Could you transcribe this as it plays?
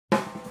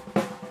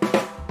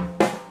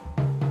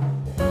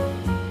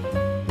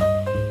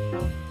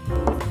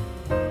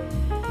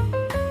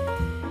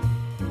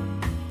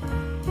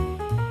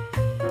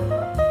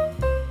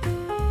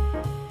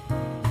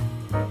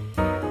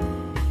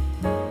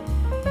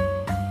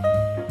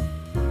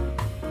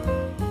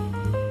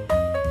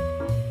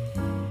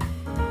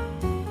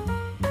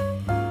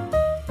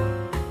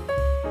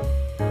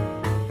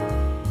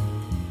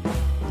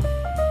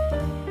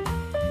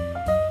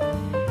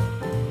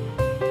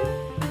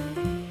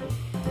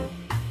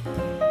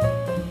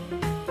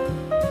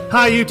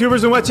Hi,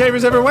 YouTubers and wet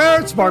shavers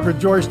everywhere. It's Mark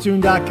with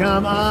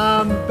GeorgeToon.com.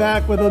 I'm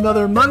back with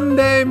another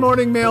Monday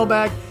morning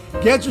mailbag.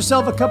 Get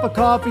yourself a cup of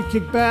coffee,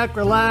 kick back,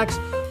 relax.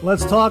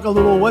 Let's talk a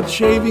little wet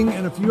shaving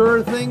and a few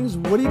other things.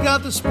 What do you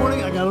got this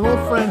morning? I got an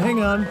old friend.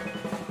 Hang on.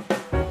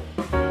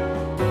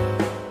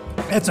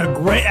 That's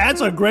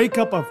a great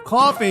cup of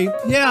coffee.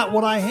 Yeah,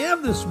 what I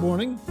have this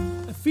morning,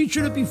 I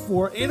featured it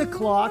before, 8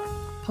 o'clock,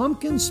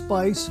 pumpkin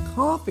spice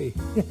coffee.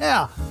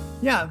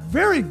 Yeah,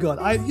 very good.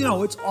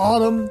 It's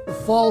autumn, the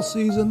fall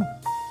season.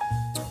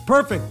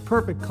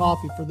 Perfect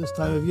coffee for this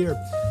time of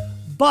year.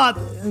 But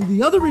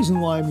the other reason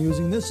why I'm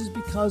using this is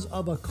because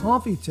of a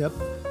coffee tip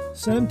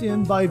sent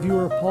in by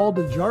viewer Paul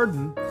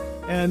Desjardins.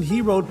 And he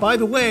wrote, by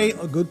the way,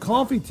 a good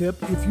coffee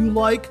tip, if you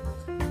like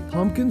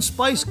pumpkin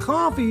spice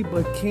coffee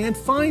but can't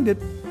find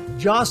it,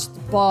 just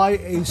buy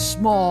a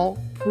small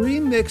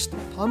pre-mixed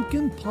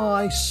pumpkin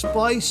pie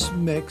spice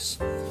mix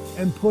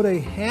and put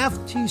a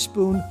half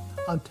teaspoon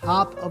on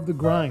top of the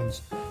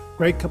grinds.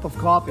 Great cup of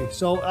coffee.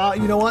 So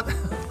you know what?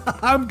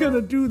 I'm going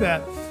to do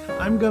that.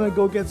 I'm going to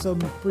go get some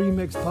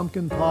pre-mixed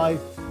pumpkin pie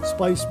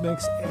spice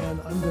mix,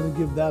 and I'm going to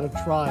give that a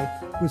try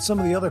with some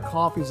of the other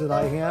coffees that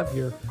I have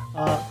here.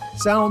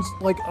 Sounds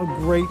like a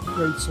great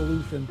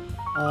solution.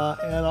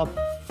 And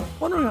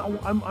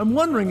I'm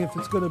wondering if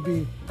it's going to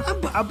be,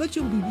 I bet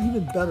you it'll be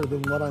even better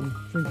than what I'm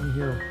drinking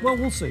here. Well,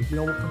 we'll see.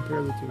 We'll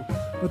compare the two.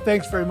 But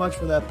thanks very much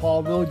for that,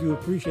 Paul. Really do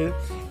appreciate it.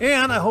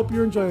 And I hope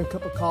you're enjoying a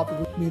cup of coffee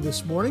with me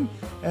this morning.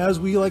 As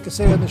we like to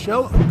say on the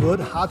show, a good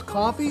hot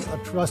coffee, a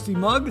trusty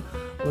mug.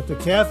 Let the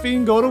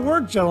caffeine go to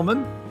work,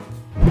 gentlemen.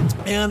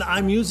 And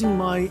I'm using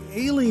my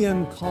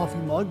Alien coffee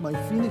mug, my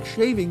Phoenix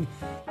Shaving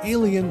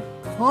Alien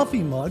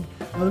coffee mug.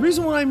 Now, the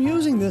reason why I'm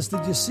using this,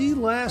 did you see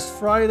last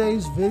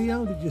Friday's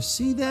video? Did you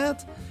see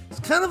that? It's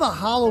kind of a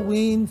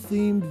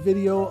Halloween-themed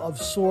video of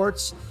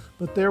sorts,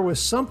 but there was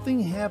something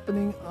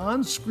happening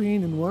on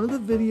screen in one of the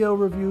video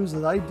reviews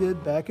that I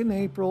did back in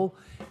April,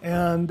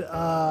 and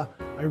I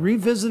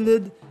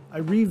revisited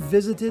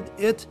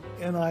it,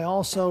 and I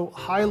also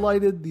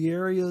highlighted the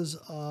areas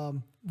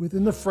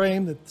within the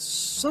frame that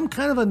some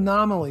kind of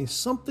anomaly,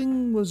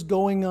 something was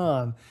going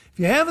on. If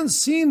you haven't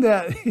seen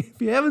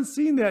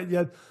that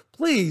yet,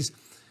 please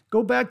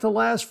go back to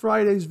last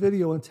Friday's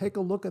video and take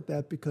a look at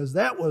that, because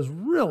that was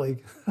really,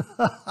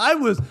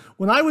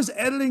 when I was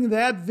editing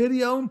that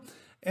video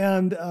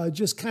and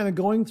just kind of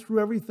going through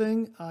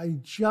everything, I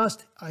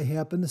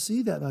happened to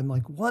see that. I'm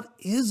like, what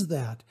is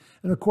that?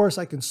 And of course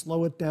I can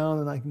slow it down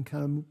and I can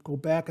kind of go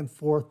back and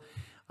forth.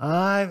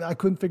 I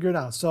couldn't figure it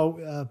out.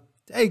 So,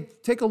 hey,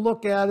 take a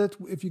look at it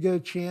if you get a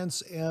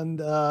chance.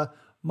 And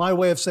my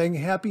way of saying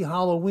happy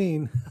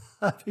Halloween,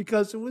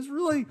 because it was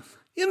really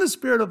in the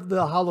spirit of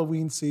the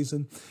Halloween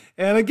season.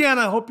 And again,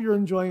 I hope you're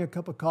enjoying a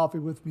cup of coffee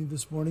with me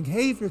this morning.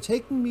 Hey, if you're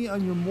taking me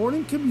on your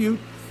morning commute,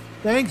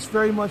 thanks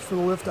very much for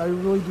the lift. I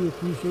really do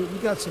appreciate it. We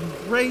got some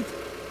great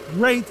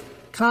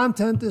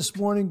content this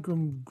morning.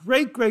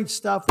 Great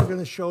stuff we're going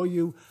to show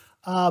you.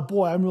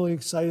 Boy, I'm really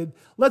excited.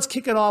 Let's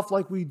kick it off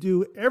like we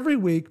do every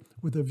week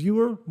with a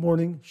viewer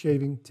morning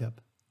shaving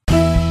tip.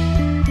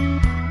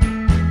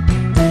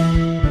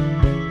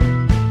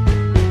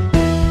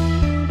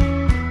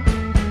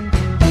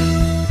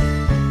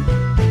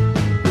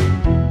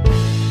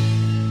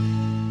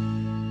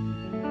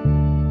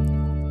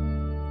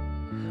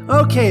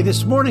 Okay,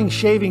 this morning's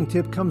shaving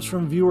tip comes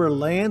from viewer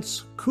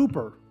Lance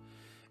Cooper.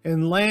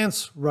 And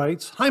Lance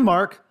writes, "Hi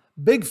Mark,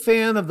 big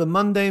fan of the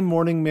Monday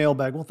morning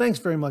mailbag." Well, thanks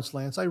very much,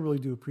 Lance. I really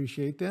do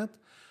appreciate that.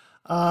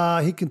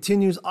 He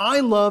continues, "I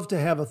love to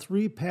have a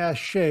 3-pass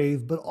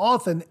shave, but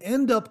often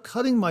end up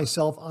cutting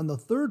myself on the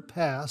 3rd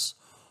pass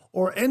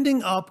or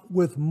ending up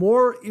with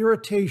more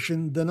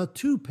irritation than a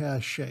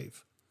 2-pass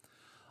shave.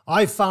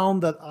 I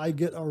found that I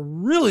get a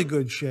really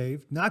good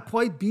shave, not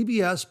quite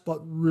BBS,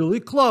 but really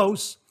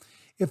close,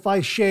 if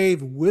I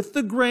shave with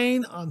the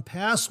grain on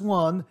pass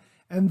 1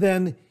 and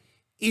then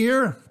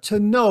ear to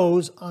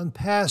nose on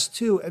pass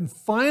 2 and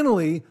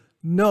finally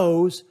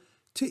nose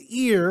to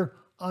ear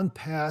on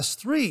pass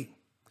 3.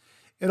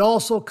 It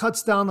also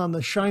cuts down on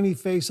the shiny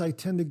face I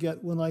tend to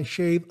get when I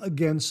shave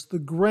against the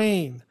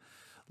grain."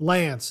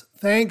 Lance,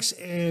 thanks,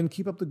 and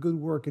keep up the good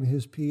work in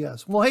his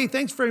PS. Well, hey,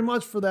 thanks very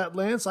much for that,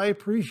 Lance. I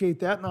appreciate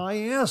that. And I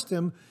asked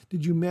him,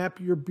 did you map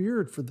your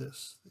beard for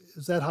this?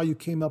 Is that how you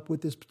came up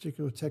with this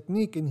particular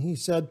technique? And he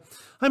said,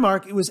 "Hi,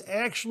 Mark, it was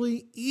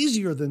actually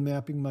easier than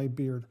mapping my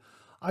beard.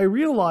 I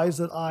realized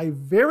that I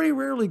very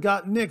rarely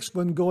got nicks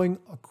when going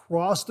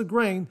across the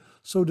grain,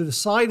 so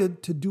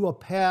decided to do a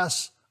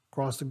pass,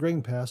 across the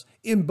grain pass,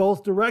 in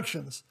both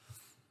directions.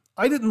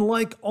 I didn't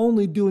like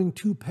only doing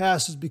 2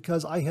 passes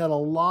because I had a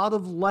lot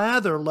of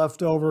lather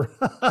left over."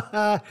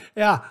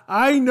 Yeah,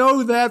 I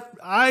know that.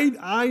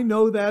 I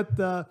know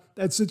that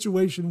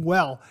situation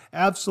well.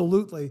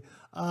 Absolutely.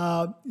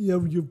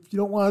 You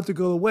don't want it to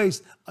go to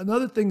waste.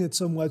 Another thing that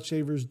some wet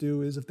shavers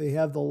do is if they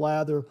have the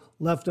lather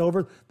left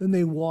over, then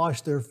they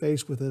wash their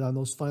face with it on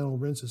those final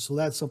rinses. So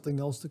that's something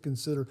else to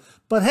consider.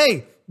 But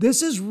hey,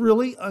 this is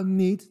really a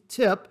neat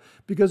tip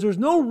because there's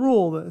no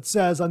rule that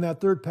says on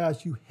that third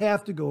pass you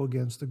have to go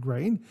against the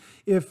grain.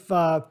 If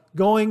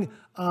going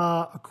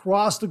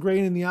across the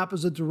grain in the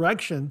opposite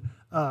direction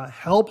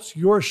helps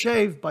your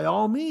shave, by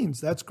all means,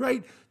 that's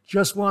great.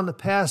 Just wanted to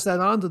pass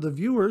that on to the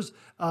viewers,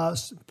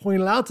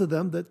 point it out to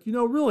them that,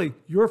 really,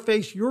 your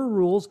face, your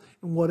rules,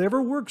 and whatever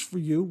works for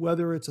you,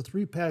 whether it's a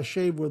 3-pass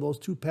shave where those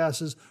 2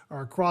 passes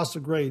are across the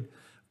grade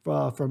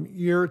from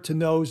ear to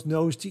nose,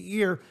 nose to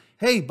ear,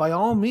 hey, by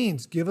all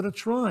means, give it a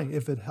try.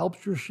 If it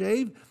helps your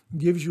shave,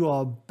 gives you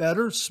a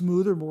better,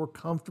 smoother, more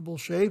comfortable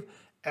shave,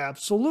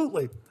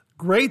 absolutely.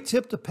 Great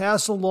tip to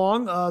pass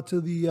along to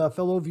the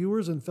fellow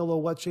viewers and fellow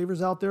wet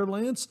shavers out there,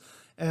 Lance.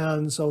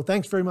 And so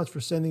thanks very much for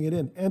sending it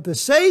in. And to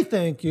say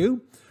thank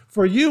you,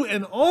 for you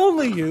and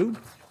only you,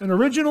 an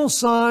original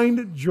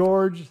signed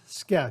George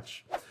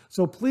sketch.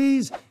 So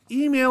please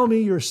email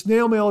me your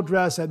snail mail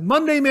address at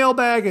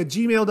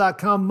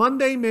mondaymailbag@gmail.com,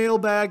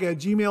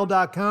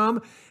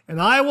 mondaymailbag@gmail.com,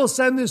 and I will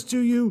send this to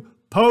you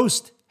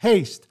post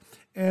haste.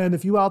 And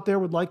if you out there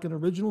would like an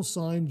original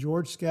signed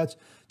George sketch,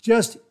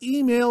 just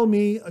email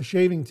me a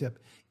shaving tip.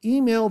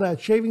 Email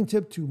that shaving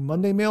tip to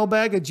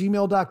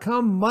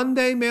mondaymailbag@gmail.com,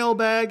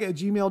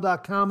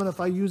 mondaymailbag@gmail.com. And if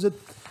I use it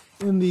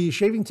in the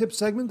shaving tip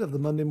segment of the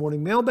Monday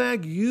Morning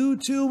Mailbag, you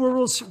too will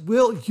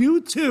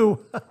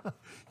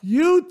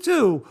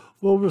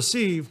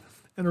receive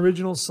an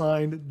original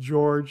signed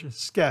George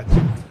sketch.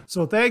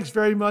 So thanks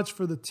very much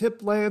for the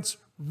tip, Lance.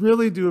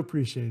 Really do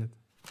appreciate it.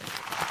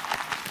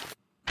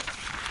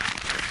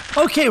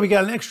 Okay, we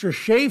got an extra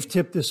shave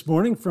tip this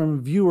morning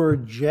from viewer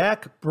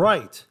Jack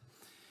Bright.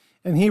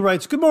 And he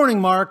writes, "Good morning,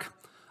 Mark.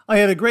 I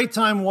had a great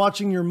time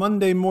watching your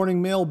Monday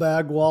morning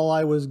mailbag while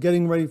I was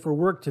getting ready for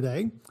work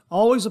today.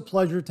 Always a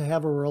pleasure to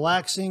have a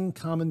relaxing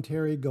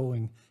commentary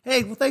going."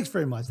 Hey, well, thanks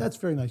very much. That's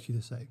very nice of you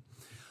to say.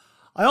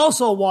 I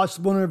also watched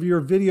one of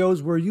your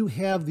videos where you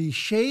have the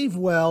Shave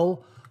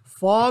Well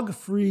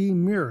fog-free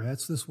mirror.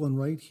 That's this one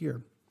right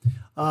here.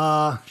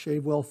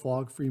 Shave Well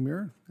fog-free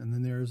mirror. And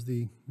then there's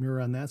the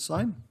mirror on that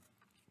side.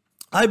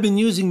 I've been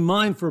using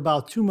mine for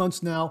about 2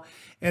 months now,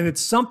 and it's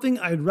something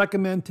I'd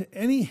recommend to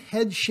any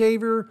head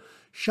shaver,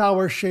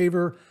 shower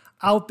shaver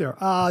out there.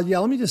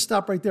 Let me just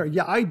stop right there.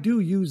 Yeah, I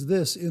do use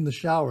this in the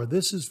shower.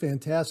 This is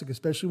fantastic,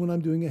 especially when I'm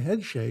doing a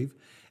head shave.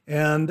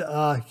 And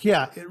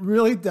it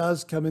really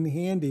does come in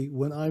handy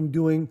when I'm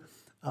doing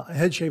a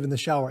head shave in the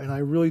shower, and I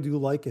really do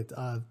like it.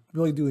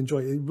 Really do enjoy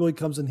it. It really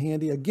comes in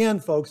handy. Again,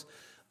 folks,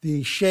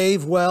 the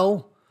Shave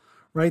Well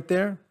right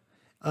there.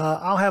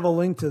 I'll have a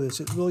link to this.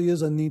 It really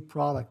is a neat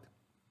product.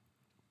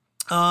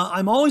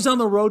 I'm always on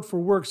the road for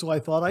work, so I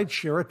thought I'd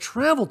share a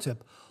travel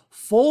tip.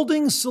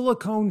 Folding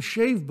silicone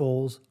shave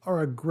bowls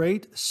are a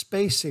great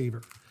space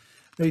saver.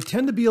 They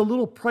tend to be a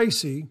little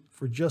pricey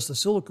for just a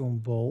silicone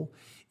bowl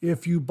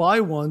if you buy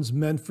ones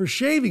meant for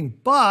shaving,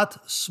 but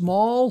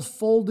small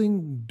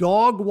folding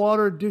dog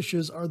water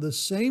dishes are the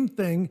same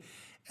thing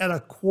at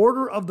a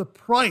quarter of the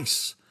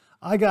price.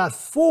 I got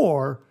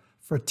 4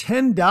 for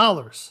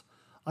 $10.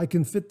 I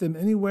can fit them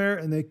anywhere,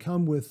 and they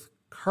come with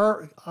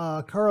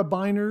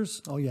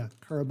carabiners. Oh yeah,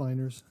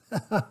 carabiners.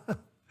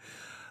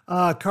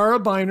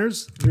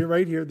 Carabiners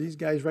right here. These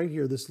guys right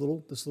here. This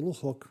little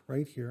hook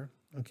right here.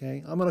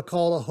 Okay, I'm gonna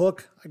call it a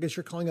hook. I guess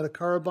you're calling it a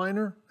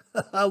carabiner.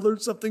 I learn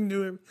something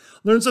new.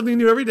 Learn something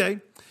new every day.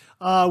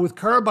 With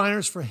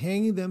carabiners for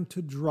hanging them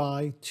to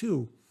dry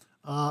too.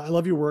 I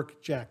love your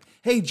work, Jack.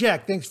 Hey,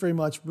 Jack, thanks very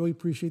much. Really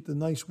appreciate the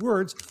nice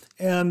words.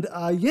 And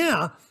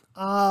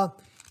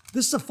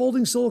this is a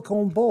folding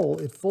silicone bowl.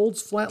 It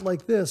folds flat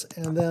like this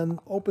and then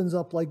opens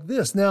up like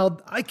this. Now,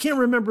 I can't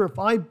remember if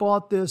I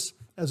bought this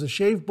as a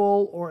shave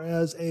bowl or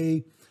as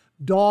a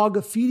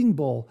dog feeding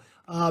bowl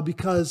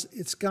because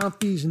it's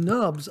got these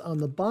nubs on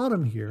the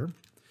bottom here,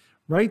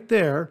 right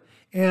there.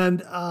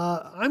 And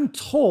I'm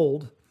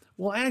told,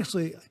 well,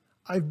 actually,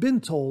 I've been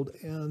told,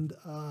 and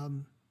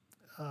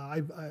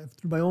I've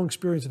through my own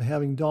experience of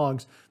having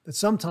dogs, that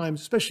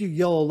sometimes, especially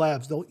yellow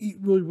labs, they'll eat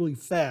really, really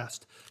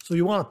fast. So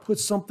you want to put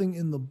something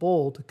in the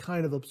bowl to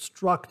kind of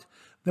obstruct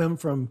them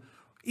from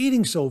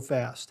eating so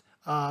fast.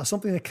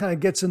 Something that kind of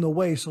gets in the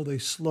way so they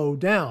slow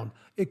down.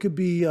 It could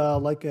be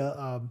like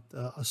a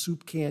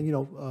soup can,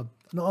 an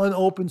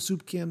unopened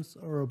soup can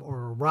or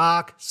a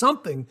rock,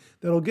 something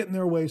that'll get in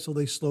their way so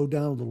they slow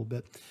down a little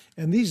bit.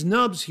 And these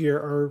nubs here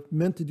are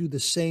meant to do the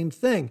same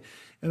thing.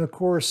 And of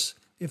course,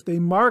 if they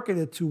market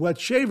it to wet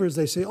shavers,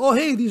 they say, oh,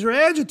 hey, these are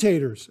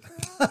agitators.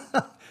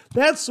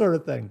 That sort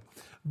of thing.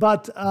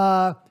 But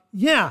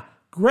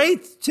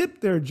great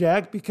tip there,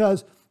 Jack,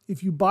 because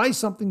if you buy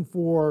something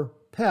for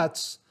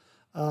pets,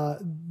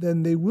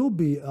 then they will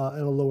be at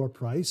a lower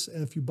price.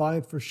 And if you buy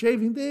it for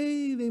shaving,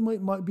 they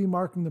might be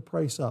marking the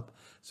price up.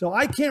 So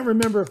I can't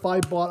remember if I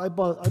bought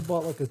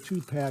like a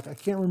 2-pack. I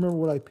can't remember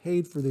what I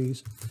paid for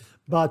these.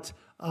 But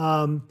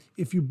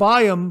if you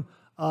buy them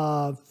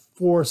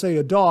for, say,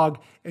 a dog,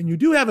 and you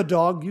do have a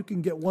dog, you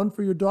can get one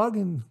for your dog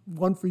and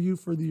one for you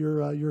for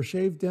your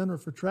shave den or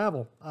for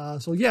travel.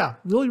 So yeah,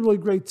 really, really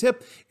great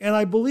tip. And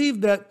I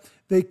believe that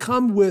they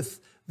come with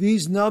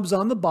these nubs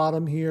on the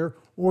bottom here,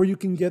 or you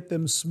can get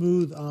them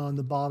smooth on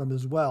the bottom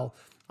as well.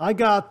 I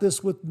got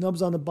this with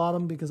nubs on the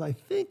bottom because I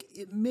think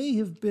it may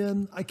have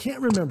been, I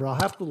can't remember, I'll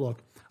have to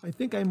look. I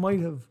think I might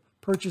have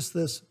purchased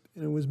this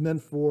and it was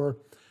meant for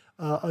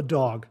a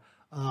dog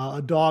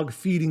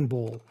feeding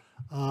bowl.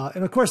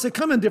 And of course, they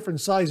come in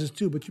different sizes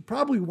too, but you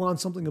probably want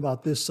something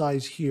about this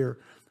size here.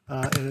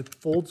 And it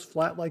folds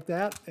flat like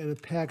that, and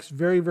it packs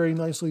very, very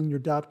nicely in your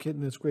dop kit,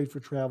 and it's great for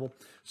travel.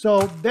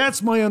 So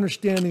that's my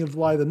understanding of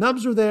why the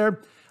nubs are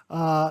there.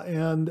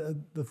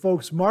 And the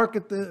folks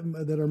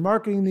that are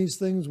marketing these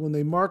things, when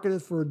they market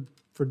it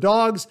for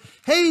dogs,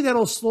 hey,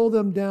 that'll slow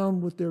them down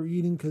with their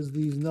eating because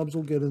these nubs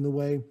will get in the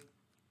way.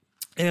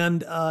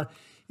 And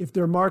if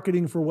they're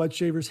marketing for wet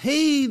shavers,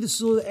 hey, this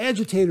is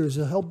agitators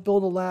to help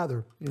build a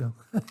lather, you know.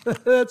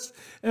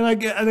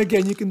 And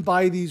again, you can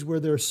buy these where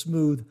they're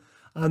smooth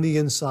on the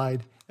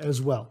inside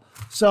as well.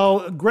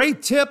 So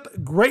great tip,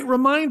 great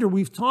reminder.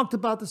 We've talked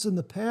about this in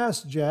the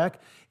past,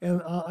 Jack,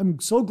 and I'm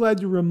so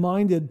glad you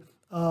reminded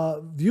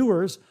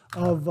viewers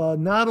of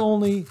not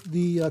only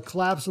the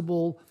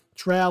collapsible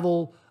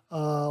travel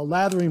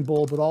lathering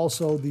bowl, but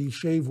also the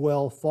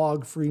Shavewell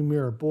fog-free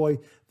mirror. Boy,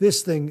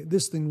 this thing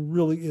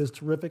really is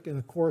terrific. And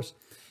of course,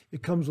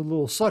 it comes with a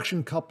little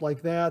suction cup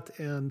like that,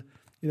 and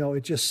you know,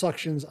 it just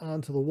suctions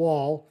onto the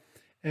wall.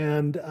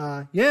 And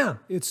yeah,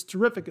 it's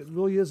terrific. It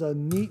really is a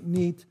neat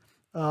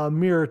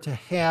mirror to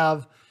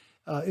have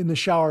in the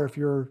shower if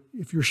you're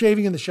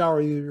shaving in the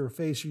shower, either your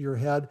face or your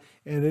head.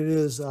 And it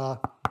is,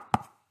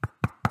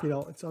 you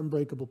know, it's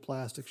unbreakable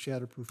plastic,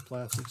 shatterproof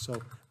plastic.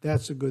 So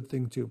that's a good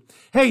thing too.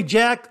 Hey,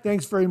 Jack,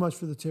 thanks very much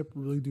for the tip.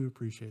 Really do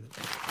appreciate it.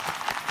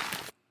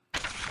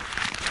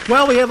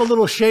 Well, we have a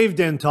little shave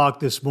den talk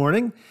this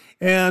morning,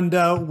 and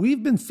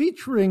we've been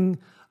featuring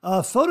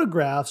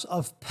photographs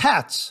of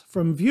pets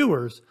from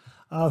viewers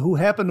who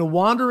happen to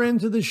wander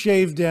into the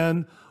shave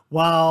den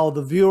while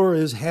the viewer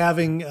is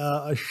having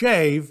a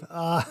shave.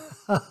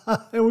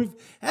 And we've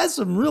had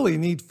some really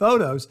neat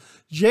photos.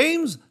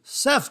 James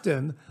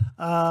Sefton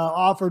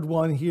offered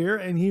one here,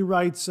 and he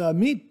writes,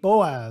 meet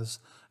Boaz.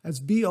 That's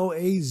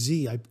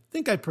B-O-A-Z. I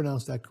think I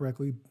pronounced that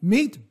correctly.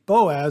 Meet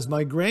Boaz,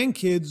 my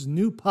grandkid's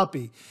new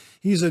puppy.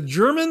 He's a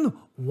German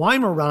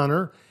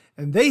Weimaraner,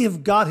 and they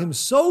have got him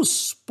so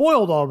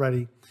spoiled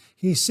already.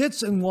 He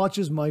sits and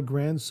watches my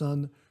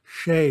grandson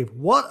shave.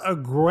 What a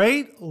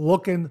great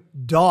looking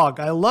dog.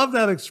 I love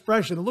that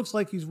expression. It looks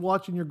like he's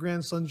watching your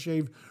grandson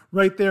shave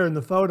right there in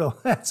the photo.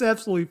 That's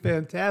absolutely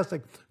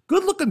fantastic.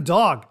 Good looking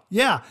dog.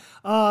 Yeah.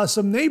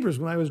 Some neighbors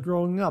when I was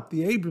growing up,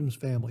 the Abrams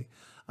family,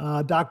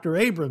 Dr.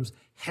 Abrams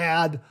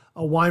had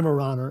a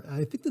Weimaraner.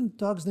 I think the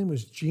dog's name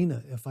was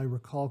Gina, if I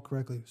recall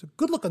correctly. It's a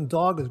good looking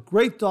dog, a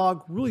great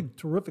dog, really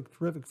terrific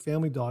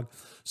family dog.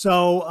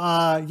 So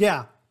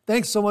yeah,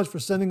 thanks so much for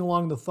sending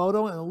along the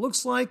photo. And it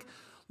looks like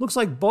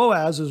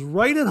Boaz is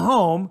right at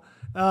home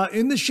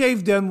in the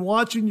shave den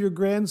watching your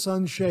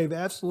grandson shave.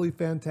 Absolutely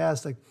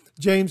fantastic.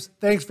 James,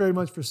 thanks very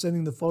much for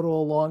sending the photo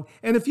along.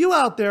 And if you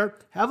out there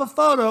have a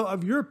photo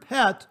of your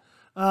pet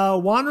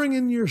wandering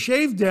in your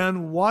shave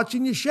den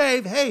watching you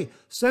shave, hey,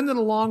 send it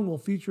along. We'll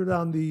feature it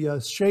on the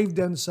shave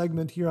den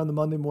segment here on the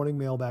Monday Morning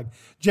Mailbag.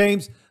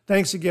 James,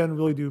 thanks again.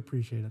 Really do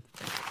appreciate it.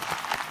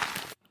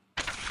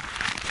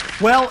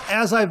 Well,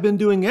 as I've been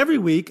doing every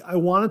week, I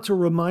wanted to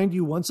remind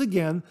you once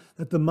again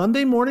that the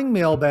Monday Morning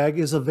Mailbag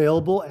is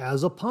available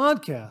as a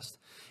podcast.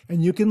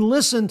 And you can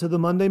listen to the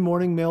Monday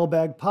Morning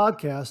Mailbag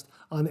podcast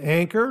on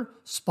Anchor,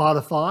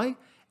 Spotify,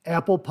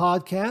 Apple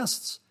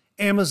Podcasts,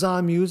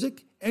 Amazon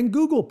Music, and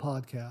Google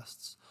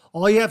Podcasts.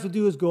 All you have to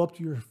do is go up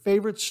to your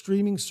favorite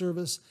streaming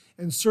service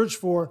and search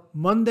for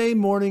Monday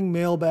Morning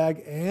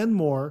Mailbag and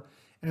more,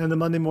 and the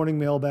Monday Morning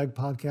Mailbag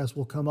podcast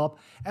will come up,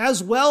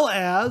 as well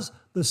as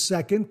the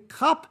Second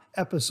Cup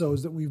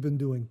episodes that we've been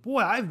doing. Boy,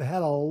 I've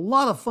had a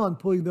lot of fun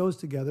putting those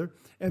together,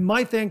 and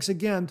my thanks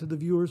again to the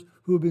viewers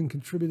who have been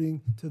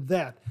contributing to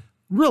that.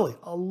 Really,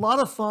 a lot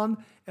of fun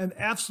and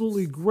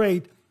absolutely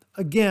great.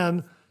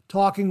 Again,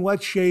 talking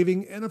wet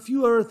shaving and a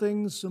few other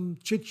things, some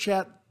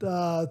chit-chat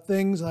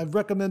things. I've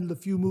recommended a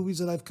few movies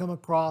that I've come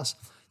across.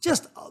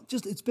 Just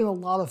it's been a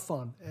lot of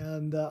fun.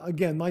 And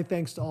again, my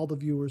thanks to all the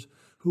viewers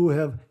who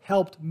have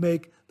helped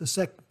make the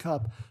Second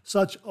Cup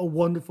such a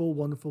wonderful,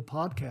 wonderful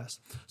podcast.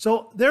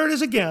 So there it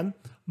is again,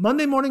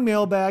 Monday Morning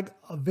Mailbag,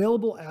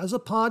 available as a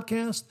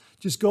podcast.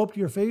 Just go up to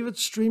your favorite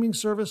streaming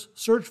service,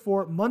 search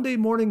for Monday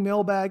Morning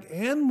Mailbag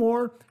and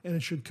more, and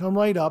it should come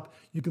right up.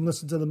 You can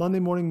listen to the Monday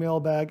Morning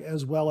Mailbag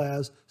as well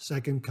as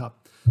Second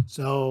Cup.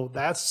 So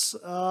that's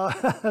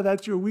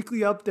your weekly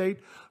update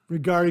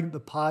regarding the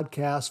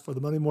podcast for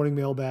the Monday Morning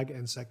Mailbag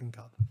and Second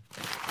Cup.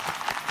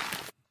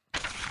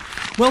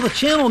 Well, the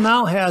channel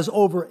now has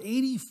over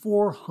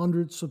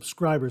 8,400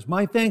 subscribers.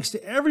 My thanks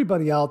to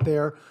everybody out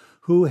there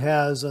who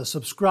has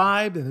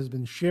subscribed and has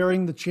been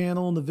sharing the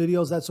channel and the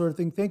videos, that sort of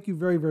thing. Thank you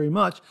very, very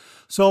much.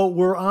 So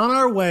we're on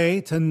our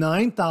way to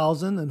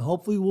 9,000, and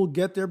hopefully we'll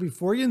get there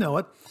before you know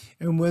it.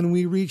 And when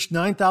we reach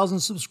 9,000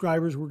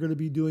 subscribers, we're going to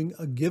be doing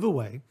a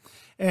giveaway.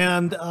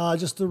 And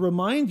just to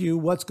remind you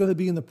what's going to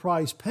be in the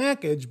prize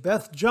package,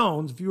 Beth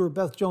Jones, viewer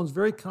Beth Jones,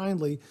 very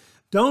kindly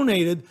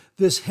donated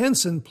this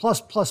Henson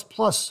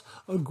Plus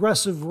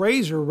aggressive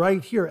razor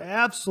right here.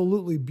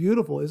 Absolutely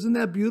beautiful. Isn't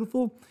that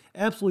beautiful?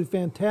 Absolutely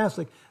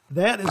fantastic.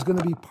 That is going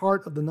to be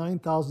part of the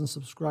 9,000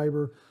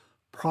 subscriber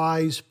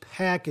prize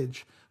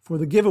package for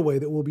the giveaway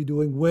that we'll be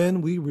doing when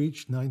we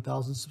reach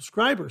 9,000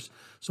 subscribers.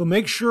 So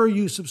make sure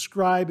you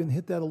subscribe and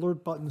hit that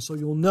alert button so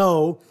you'll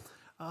know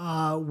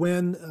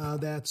when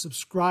that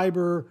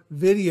subscriber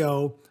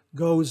video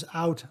goes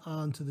out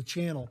onto the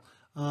channel.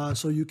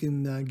 So you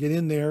can get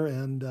in there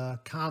and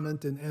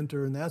comment and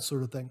enter and that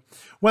sort of thing.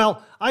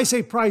 Well, I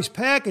say prize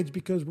package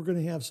because we're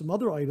going to have some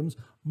other items.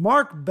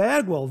 Mark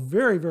Bagwell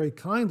very, very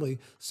kindly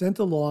sent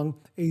along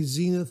a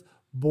Zenith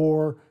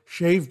Boar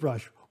shave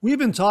brush. We've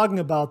been talking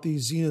about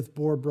these Zenith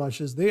Boar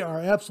brushes. They are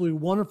absolutely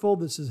wonderful.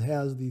 This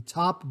has the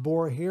top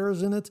boar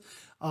hairs in it.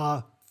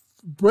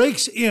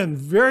 Breaks in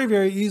very,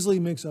 very easily,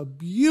 makes a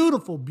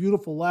beautiful,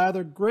 beautiful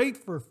lather. Great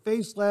for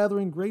face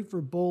lathering, great for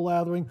bowl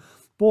lathering.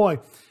 Boy,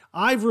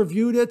 I've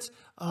reviewed it.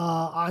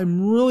 I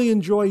really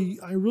enjoy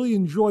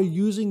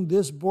using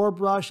this boar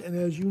brush, and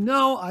as you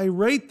know, I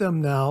rate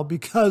them now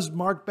because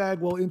Mark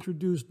Bagwell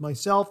introduced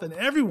myself and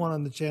everyone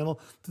on the channel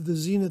to the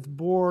Zenith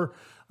Boar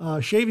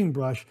shaving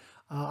brush.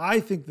 I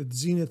think that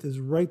Zenith is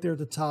right there at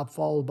the top,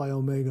 followed by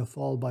Omega,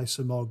 followed by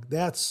Samog.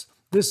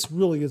 This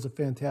really is a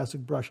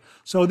fantastic brush.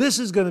 So this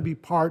is going to be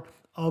part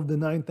of the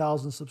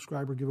 9,000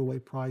 subscriber giveaway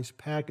prize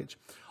package.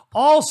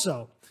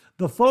 Also,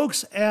 the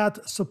folks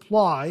at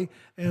Supply,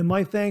 and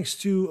my thanks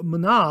to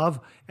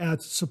Manav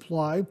at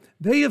Supply,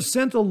 they have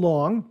sent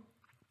along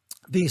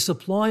the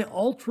Supply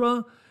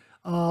Ultra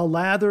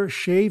Lather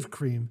Shave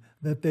Cream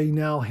that they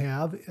now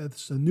have.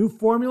 It's a new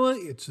formula.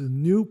 It's a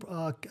new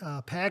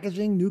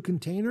packaging, new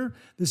container.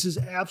 This is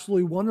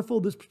absolutely wonderful.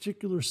 This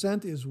particular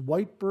scent is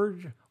white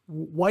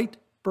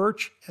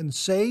birch and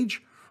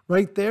sage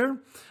right there.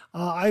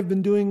 I've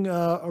been doing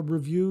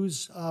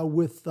reviews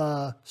with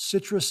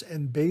citrus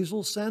and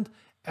basil scent.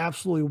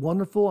 Absolutely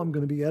wonderful. I'm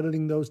going to be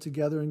editing those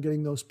together and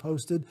getting those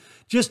posted.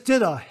 Just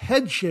did a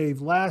head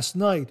shave last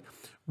night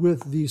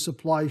with the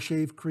Supply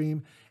Shave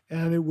Cream,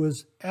 and it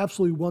was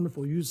absolutely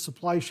wonderful. Used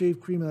Supply Shave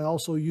Cream, and I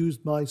also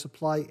used my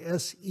Supply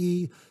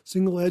SE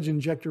single edge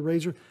injector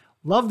razor.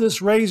 Love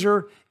this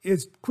razor.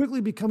 It's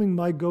quickly becoming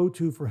my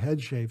go-to for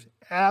head shaves.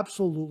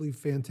 Absolutely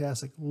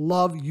fantastic.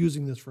 Love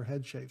using this for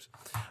head shaves.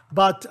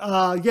 But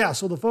yeah,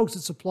 so the folks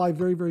at Supply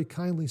very, very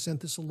kindly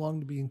sent this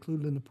along to be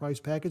included in the prize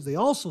package. They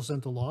also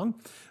sent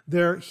along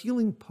their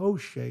Healing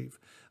Post Shave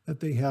that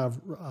they have,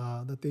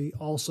 that they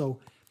also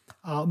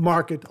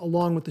market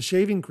along with the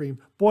shaving cream.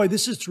 Boy,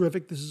 this is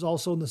terrific. This is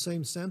also in the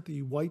same scent,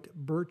 the white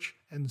birch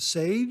and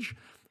sage.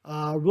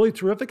 Really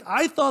terrific.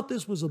 I thought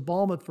this was a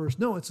balm at first.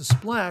 No, it's a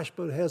splash,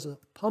 but it has a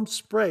pump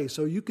spray.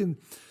 So you can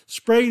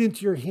spray it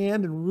into your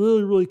hand and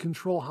really, really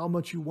control how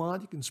much you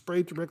want. You can spray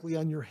it directly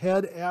on your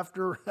head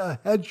after a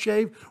head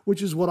shave,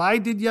 which is what I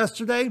did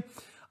yesterday.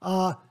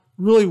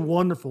 Really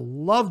wonderful.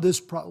 Love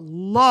this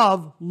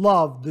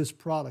love this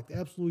product.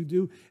 Absolutely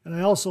do. And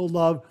I also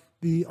love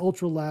the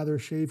Ultra Lather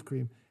Shave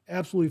Cream.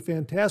 Absolutely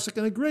fantastic,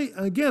 and a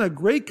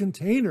great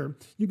container.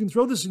 You can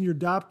throw this in your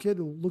DOP kit.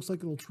 It looks like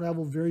it'll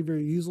travel very,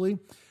 very easily.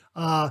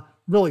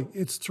 Really,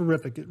 it's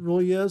terrific. It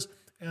really is,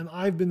 and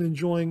I've been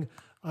enjoying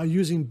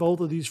using both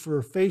of these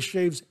for face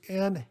shaves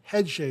and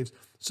head shaves.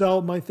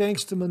 So my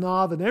thanks to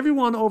Manav and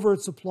everyone over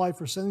at Supply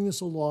for sending this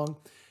along.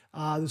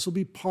 This will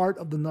be part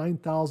of the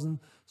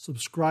 9,000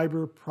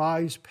 subscriber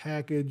prize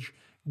package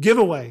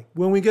giveaway.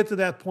 When we get to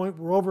that point,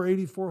 we're over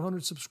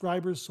 8,400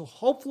 subscribers, so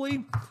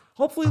hopefully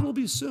it'll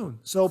be soon.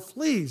 So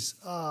please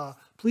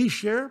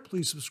share,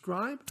 please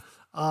subscribe.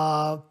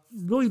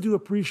 Really do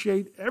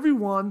appreciate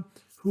everyone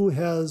who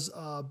has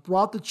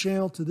brought the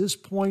channel to this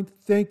point.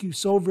 Thank you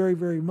so very,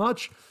 very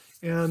much.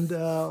 And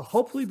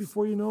hopefully,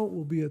 before you know it,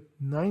 we'll be at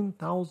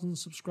 9,000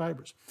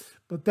 subscribers.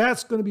 But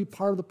that's going to be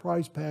part of the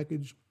prize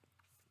package.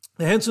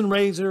 The Henson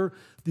razor,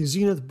 the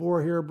Zenith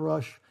Boar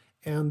hairbrush,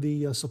 and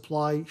the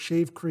Supply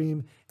Shave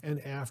Cream and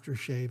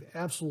Aftershave.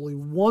 Absolutely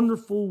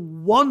wonderful,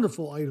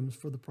 wonderful items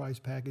for the prize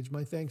package.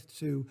 My thanks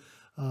to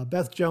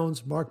Beth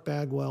Jones, Mark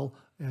Bagwell,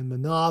 and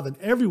Manav, and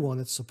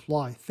everyone at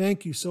Supply.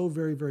 Thank you so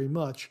very, very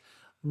much.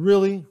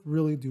 Really,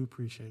 really do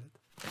appreciate it.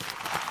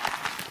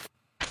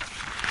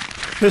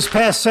 This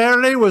past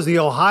Saturday was the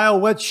Ohio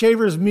Wet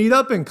Shavers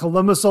Meetup in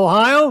Columbus,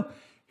 Ohio.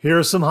 Here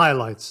are some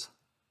highlights.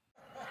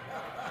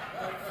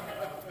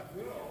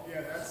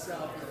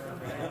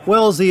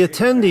 Well, as the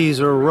attendees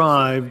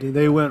arrived,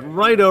 they went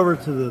right over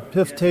to the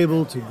PIF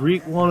table to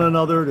greet one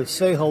another, to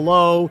say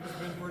hello,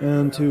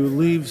 and to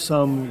leave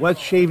some wet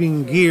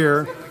shaving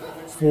gear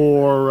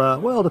for,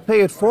 well, to pay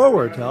it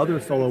forward to other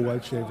fellow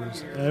wet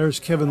shavers. There's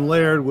Kevin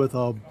Laird with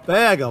a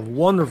bag of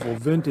wonderful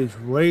vintage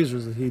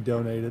razors that he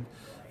donated.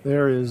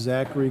 There is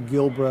Zachary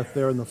Gilbreth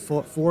there in the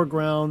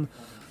foreground,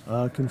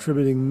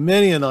 contributing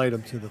many an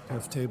item to the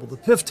PIF table. The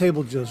PIF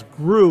table just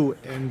grew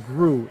and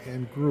grew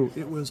and grew.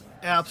 It was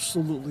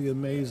absolutely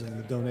amazing,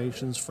 the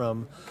donations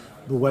from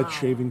the wet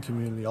shaving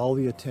community, all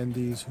the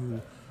attendees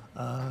who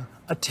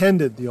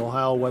attended the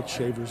Ohio Wet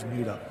Shavers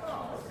meetup.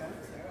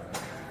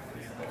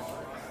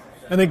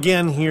 And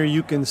again, here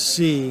you can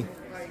see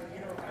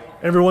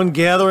everyone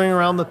gathering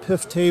around the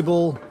PIF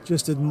table,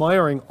 just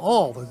admiring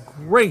all the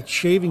great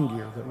shaving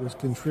gear that was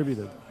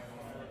contributed.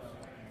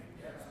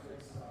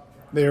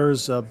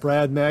 There's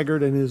Brad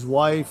Maggart and his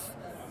wife.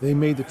 They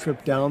made the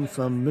trip down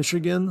from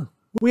Michigan.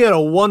 We had a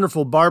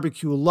wonderful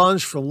barbecue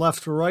lunch from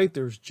left to right.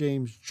 There's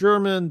James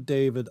German,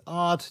 David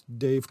Ott,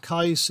 Dave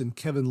Keiss, and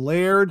Kevin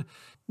Laird.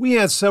 We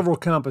had several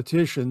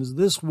competitions.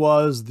 This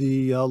was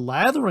the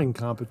lathering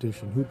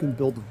competition. Who can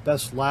build the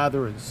best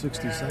lather in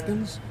 60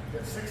 seconds? You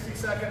have 60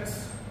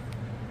 seconds,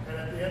 and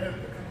at the end of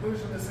the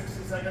conclusion of the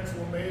 60 seconds,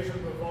 we'll measure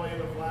the volume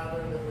of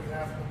lather that we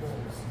have in the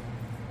bowls.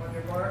 On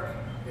your mark,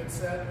 get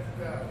set,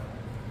 go.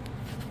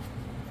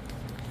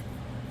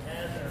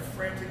 And they're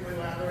frantically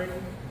lathering.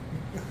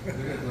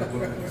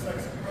 Looks like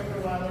some further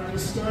lather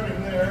is starting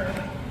there.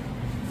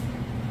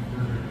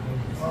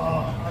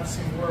 Oh, I've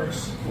seen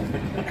worse.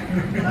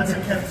 That's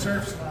a Ken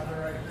Surf's lather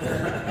right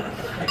there.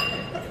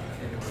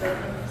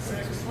 7,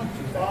 6,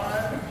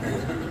 5,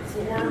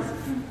 4,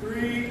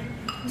 3,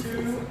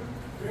 2,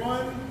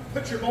 1.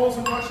 Put your bowls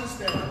and brushes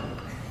down.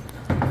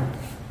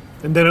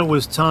 And then it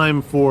was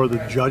time for the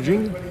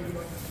judging. Yeah,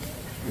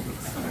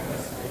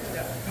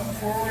 come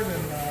forward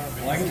and...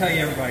 Well, I can tell you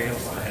everybody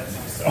else ahead of me,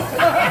 so.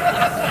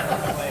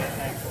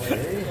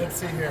 Let's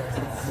see here.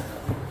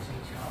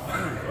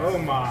 Oh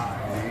my.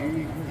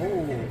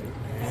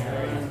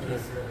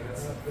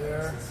 Up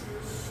there.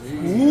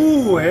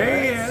 Ooh,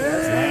 hey,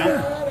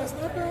 That's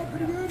not bad.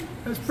 Pretty good.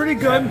 that's pretty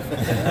good.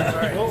 All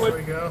right, here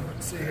we go.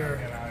 Let's see here.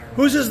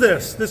 Whose is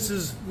this? This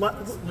is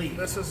Lee.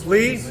 This is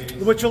Lee.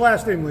 What's your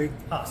last name, Lee?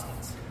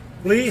 Hoskins.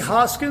 Lee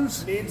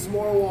Hoskins? Needs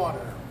more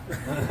water. You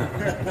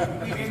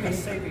gave me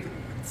 60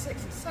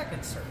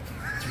 seconds, sir.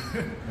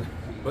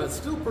 But it's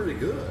still pretty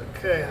good.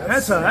 Okay,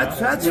 That's a lot.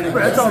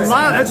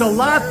 That's a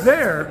lot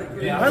there.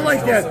 I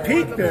like that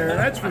peak there.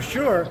 That's for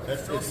sure.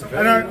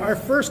 And our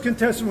first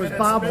contestant was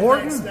Bob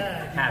Horton.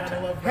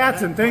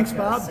 Hatton. Thanks,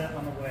 Bob.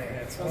 On the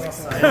way.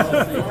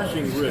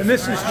 And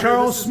this is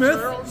Charles Smith.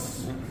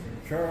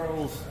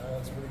 Charles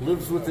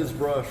lives with his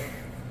brush.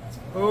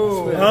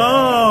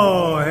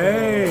 Oh,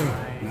 hey.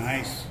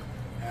 Nice.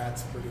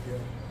 That's pretty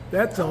good.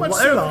 That's a How much lot.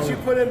 soap did you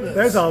put in this?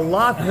 There's a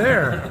lot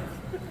there.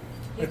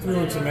 I threw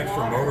in some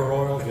extra motor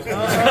oil. Just Okay,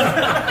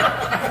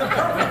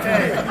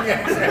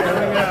 there we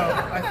go.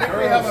 I think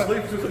we have Charles a,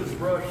 sleeps with his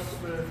brush.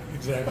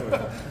 exactly.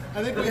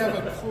 I think we have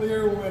a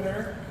clear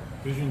winner.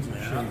 Visions of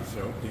shitty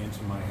soap dance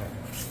in my head.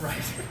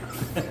 Right.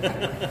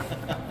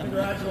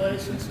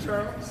 Congratulations,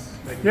 Charles.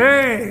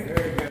 Yay.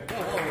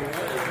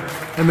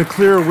 And the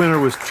clear winner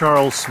was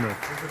Charles Smith.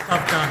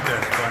 Tough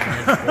contest.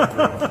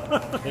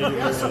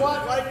 Guess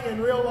what? Like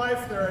in real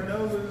life, there are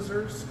no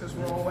losers because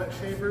we're all wet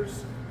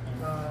shavers.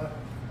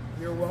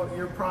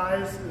 Your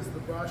prize is the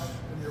brush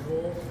in your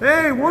bowl.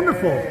 Hey,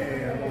 wonderful.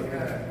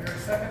 Your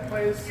second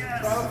place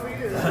trophy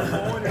is the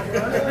bowl in your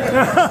brush.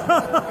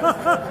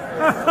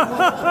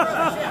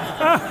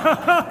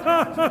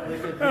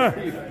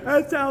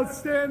 That's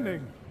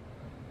outstanding.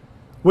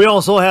 We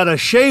also had a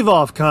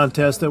shave-off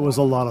contest that was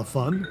a lot of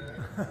fun.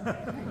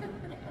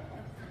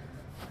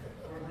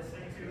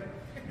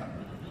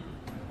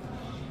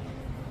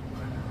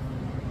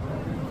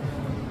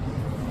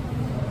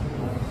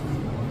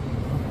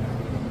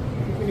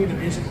 We need a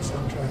musical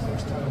soundtrack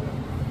next time.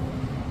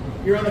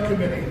 You're on the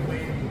committee.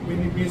 We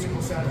need musical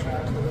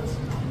soundtracks for this.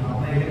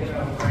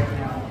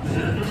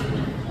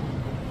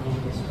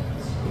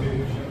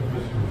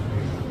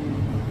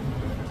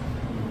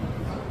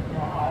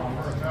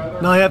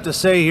 Now I have to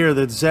say here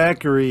that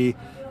Zachary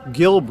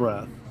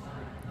Gilbreth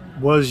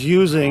was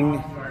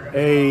using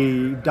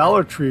a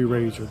Dollar Tree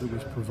razor that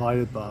was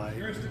provided by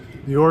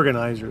the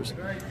organizers.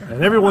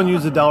 And everyone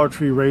used a Dollar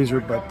Tree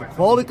razor, but the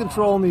quality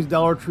control on these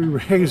Dollar Tree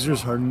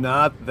razors are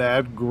not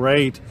that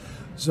great.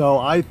 So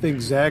I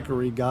think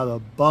Zachary got a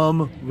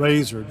bum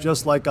razor,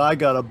 just like I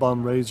got a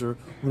bum razor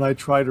when I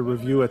tried to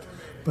review it.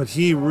 But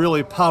he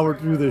really powered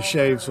through the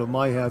shave, so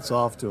my hat's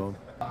off to him.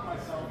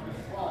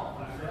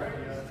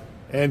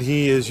 And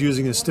he is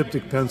using a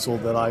styptic pencil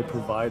that I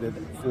provided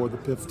for the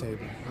PIF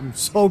table. I'm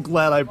so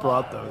glad I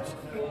brought those.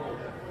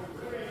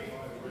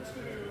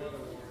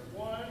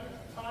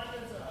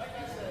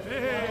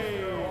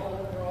 Hey!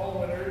 We're all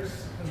winners.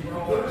 We're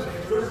all wet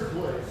shavers.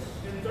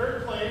 In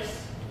third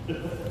place.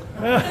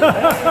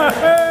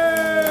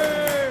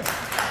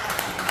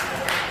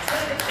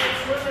 Second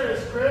place winner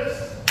is Chris.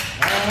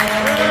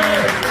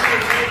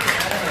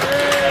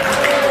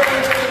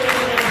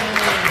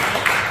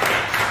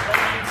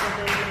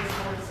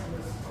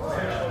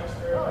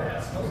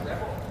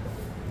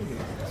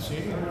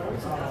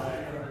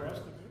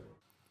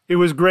 It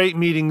was great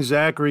meeting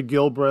Zachary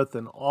Gilbreth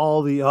and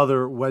all the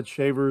other wet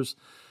shavers.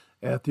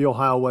 at the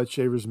Ohio Wet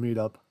Shavers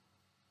Meetup.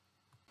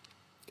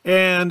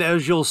 And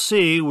as you'll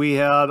see, we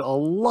had a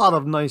lot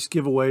of nice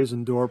giveaways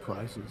and door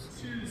prizes.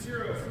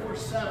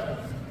 2047.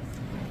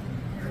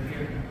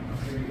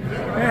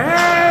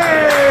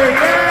 Hey,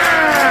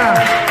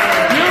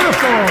 yeah!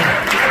 Beautiful!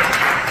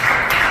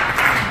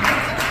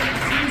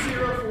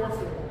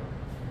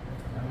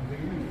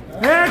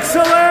 2044.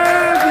 Excellent!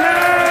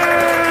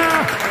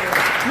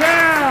 Yeah!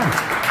 Yeah!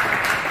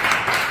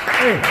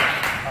 Hey.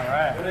 All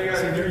right.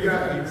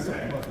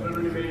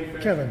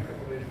 Kevin.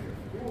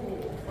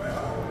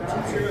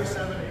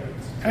 2078.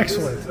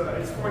 Excellent.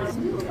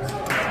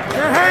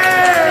 Hey!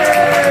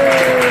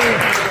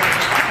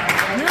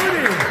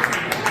 Beauty!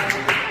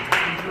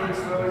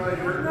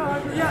 No,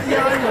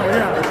 yeah, I know,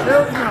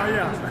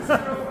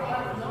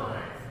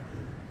 yeah.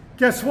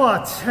 Guess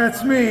what?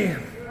 That's me.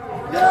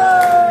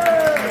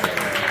 Yay!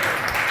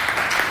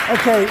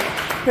 Okay,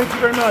 thank you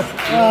very much.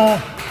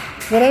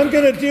 What I'm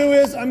going to do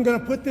is I'm going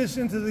to put this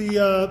into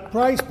the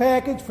prize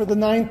package for the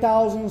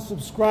 9,000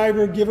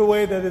 subscriber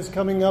giveaway that is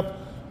coming up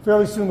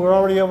fairly soon. We're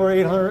already over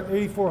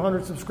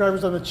 8,400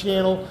 subscribers on the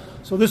channel,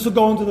 so this will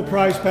go into the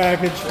prize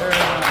package. All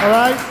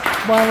right?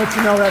 Well, I'll let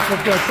you know that's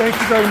what's good. Thank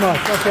you very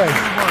much. Okay.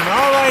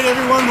 All right,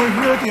 everyone. We're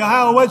here at the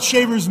Ohio Wet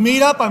Shavers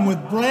Meetup. I'm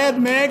with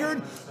Brad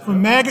Maggard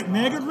from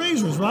Maggard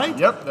Razors, right?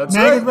 Yep, that's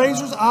Maggard right.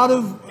 Razors out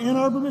of Ann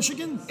Arbor,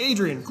 Michigan?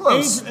 Adrian,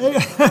 close.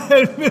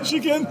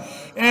 Michigan.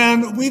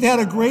 And we've had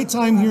a great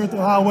time here at the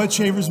Ohio Wet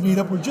Shavers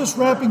Meetup. We're just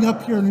wrapping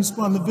up here, and it's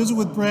fun to visit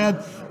with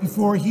Brad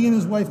before he and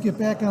his wife get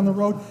back on the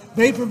road.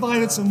 They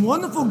provided some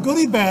wonderful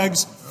goodie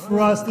bags for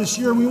us this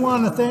year, and we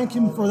want to thank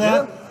him for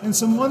that. And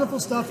some wonderful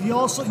stuff. You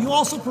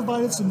also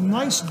provided some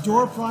nice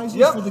door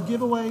prizes for the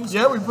giveaways.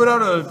 Yeah, we put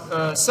out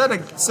a set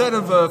of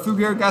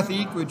Fougere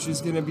Gothique, which is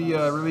going to be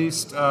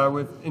released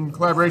in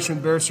collaboration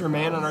with Bear Sur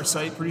Man on our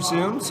site pretty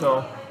soon.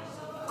 So,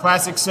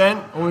 classic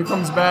scent, only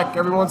comes back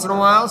every once in a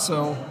while,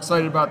 so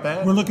excited about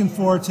that. We're looking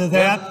forward to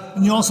that. Yeah.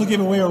 And you also gave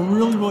away a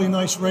really, really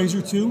nice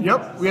razor, too.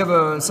 Yep, we have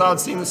a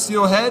solid stainless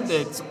steel head.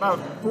 It's about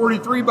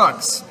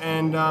 $43,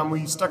 and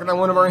we stuck it on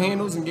one of our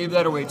handles and gave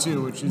that away,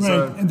 too, which is...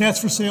 Right, and that's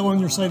for sale on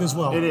your site as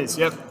well. It is,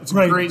 yep. It's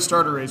Great. a great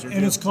starter razor.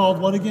 And it's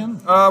called what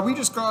again? We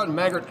just call it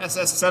Maggard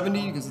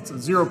SS70 because it's a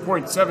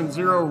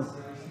 0.70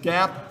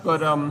 gap,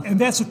 but And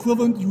that's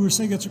equivalent. You were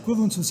saying it's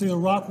equivalent to say a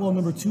Rockwell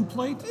number 2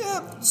 plate.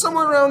 yeah,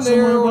 somewhere around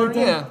there. Somewhere like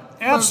that? Yeah,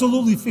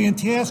 Absolutely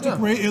fantastic.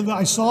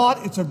 I saw it.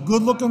 It's a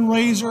good-looking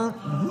razor,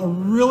 a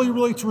really,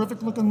 really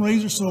terrific-looking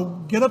razor. So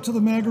get up to the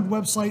Maggard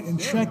website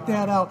and check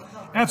that out.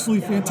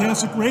 Absolutely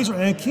fantastic razor.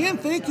 And I can't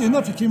thank you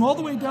enough. You came all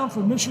the way down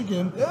from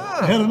Michigan.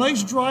 Yeah. Had a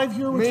nice drive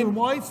here with your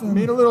wife. And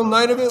Made a little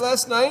night of it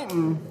last night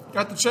and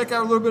got to check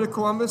out a little bit of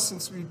Columbus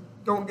since we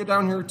don't get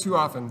down here too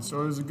often.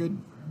 So it was a good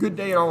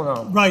day all in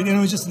all. Right, and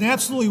it was just an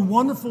absolutely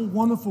wonderful,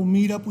 wonderful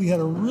meetup. We had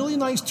a really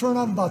nice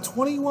turnout, about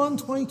 21,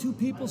 22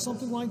 people,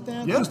 something like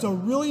that. Yeah. Just a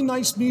really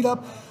nice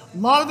meetup. A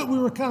lot of it we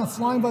were kind of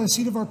flying by the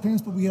seat of our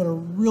pants, but we had a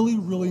really,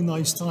 really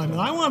nice time.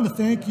 And I wanted to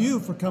thank you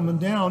for coming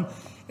down.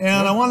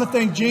 And I want to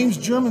thank James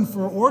German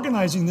for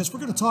organizing this.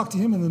 We're going to talk to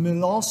him in a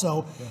minute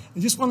also. I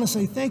just want to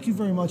say thank you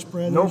very much,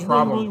 Brad. No it was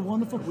problem. Really, really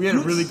wonderful. We had a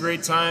really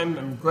great time.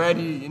 I'm glad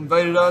you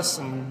invited us,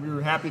 and we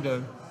were happy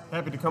to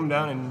come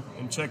down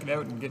and check it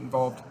out and get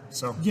involved.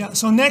 So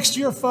next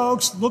year,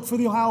 folks, look for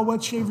the Ohio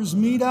Wet Shavers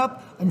Meetup.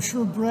 I'm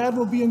sure Brad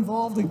will be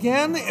involved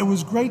again. It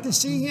was great to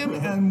see him,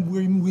 and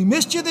we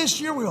missed you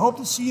this year. We hope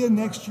to see you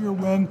next year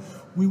when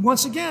we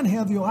once again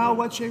have the Ohio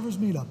Wet Shavers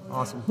Meetup.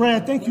 Awesome.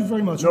 Brad, thank you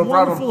very much. No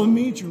problem. Wonderful to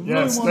meet you.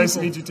 Yes, really nice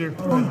to wonderful. meet you too.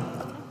 All right.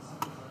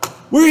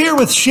 We're here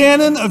with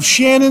Shannon of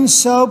Shannon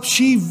Soap.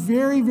 She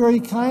very, very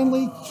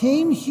kindly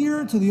came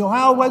here to the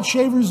Ohio Wet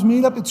Shavers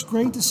Meetup. It's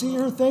great to see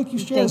her. Thank you,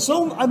 Shannon.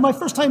 My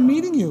first time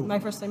meeting you. My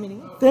first time meeting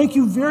you. Thank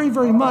you very,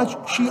 very much.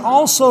 She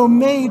also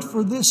made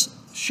for this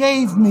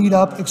shave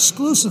meetup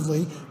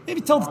exclusively.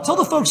 Maybe tell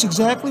the folks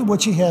exactly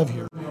what you have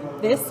here.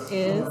 This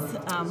is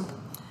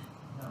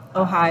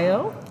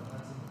Ohio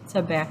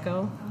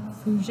Tobacco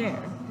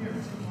Fougere.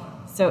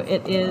 So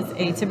it is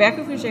a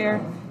tobacco fougere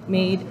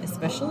made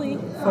especially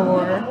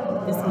for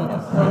this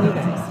meetup for you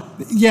guys.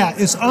 Yeah,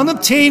 it's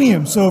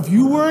unobtainium. So if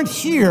you weren't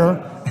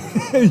here,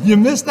 you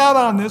missed out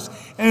on this.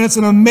 And it's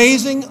an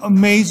amazing,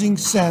 amazing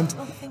scent.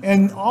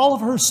 And all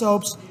of her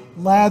soaps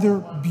lather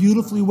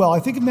beautifully well. I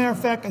think, as a matter of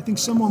fact, I think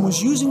someone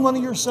was using one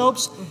of your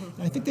soaps.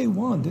 And I think they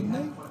won, didn't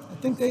they?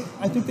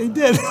 I think they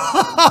did.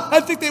 I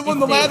think they won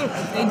the lather.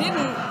 If they didn't,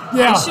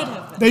 Yeah, they should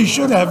have. They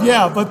should have,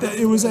 yeah. But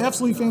it was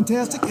absolutely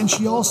fantastic. And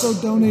she also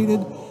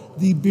donated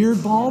the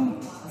beard balm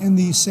in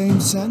the same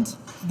scent.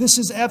 This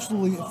is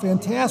absolutely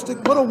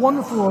fantastic. What a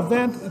wonderful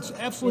event. It's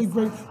absolutely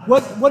great.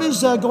 What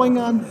is going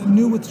on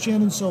new with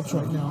Shannon Soaps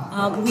right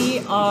now? We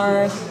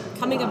are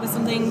coming up with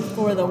something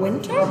for the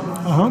winter.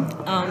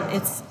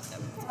 It's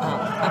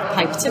a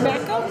pipe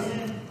tobacco.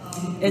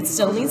 It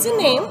still needs a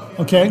name.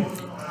 Okay.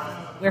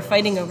 We're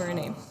fighting over a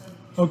name.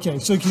 Okay.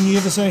 So can you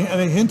give us a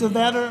hint of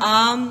that? Or?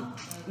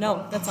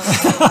 No, that's not.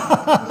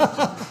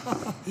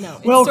 No,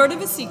 it's Well- sort of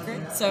a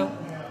secret. So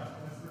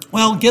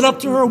Well, get up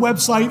to her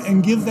website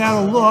and give that a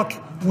look.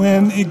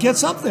 when it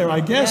gets up there, I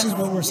guess is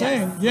what we're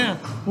saying. Yeah,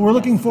 we're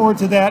looking forward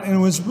to that, and it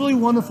was really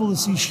wonderful to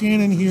see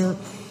Shannon here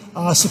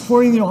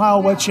supporting the Ohio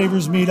Wet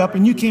Shavers meetup.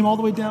 And you came all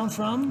the way down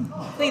from?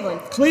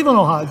 Cleveland,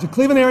 Ohio. The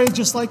Cleveland area,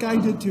 just like I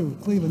did too.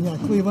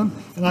 Cleveland.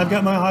 And I've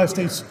got my Ohio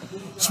State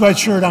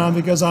sweatshirt on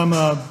because I'm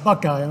a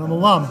Buckeye and I'm an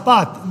alum.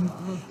 But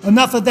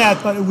enough of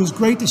that. But it was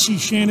great to see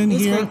Shannon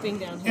here. Great being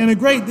down here.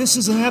 And this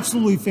is an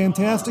absolutely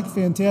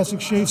fantastic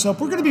shave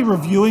soap. We're going to be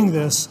reviewing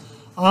this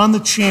on the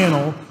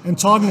channel and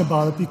talking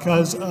about it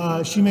because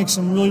she makes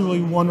some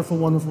really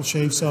wonderful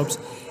shave soaps.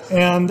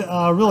 And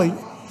really,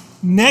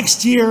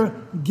 next year,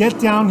 get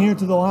down here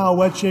to the Ohio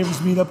Wet Shavers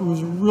meetup. It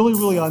was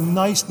really a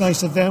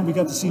nice event. We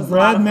got to see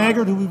Brad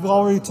Maggard, who we've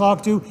already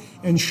talked to,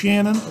 and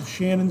Shannon of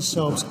Shannon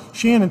Soaps.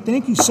 Shannon,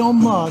 thank you so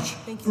much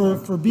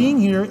for being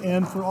here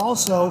and for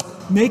also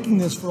making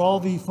this for all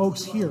the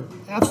folks here.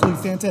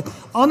 Absolutely fantastic.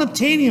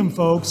 Unobtainium,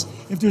 folks.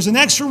 If there's an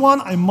extra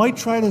one, I might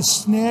try to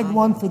snag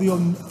one for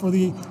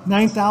the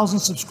 9,000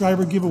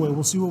 subscriber giveaway.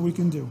 We'll see what we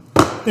can do.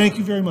 Thank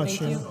you very much,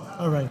 Shannon.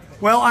 All right.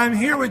 Well, I'm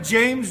here with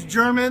James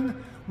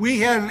German.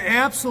 We had an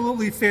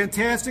absolutely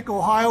fantastic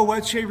Ohio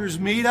Wet Shavers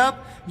meetup.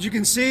 As you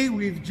can see,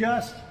 we've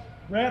just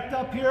wrapped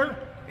up here,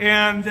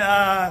 and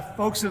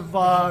folks have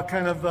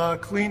kind of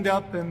cleaned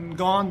up and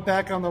gone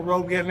back on the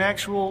road. We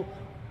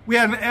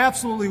had an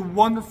absolutely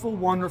wonderful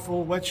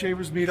Wet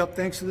Shavers meetup.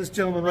 Thanks to this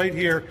gentleman right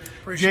here,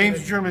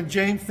 James German.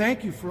 James,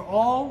 thank you for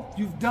all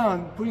you've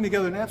done putting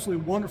together an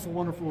absolutely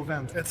wonderful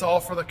event. It's all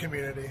for the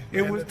community.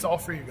 It's all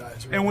for you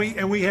guys. Really.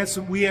 And we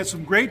had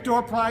some great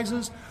door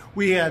prizes.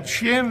 We had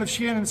Shannon of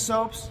Shannon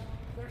Soaps.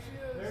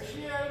 There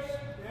she is.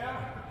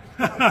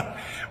 Yeah.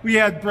 We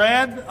had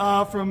Brad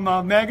from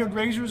Maggard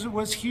Razors that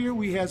was here.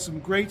 We had some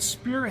great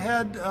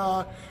spearhead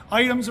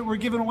items that were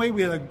given away.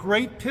 We had a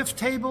great piff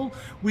table.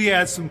 We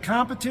had some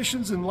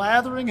competitions in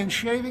lathering and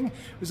shaving.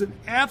 It was an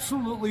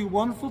absolutely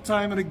wonderful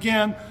time. And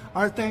again,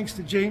 our thanks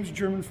to James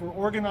German for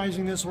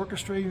organizing this,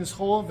 orchestrating this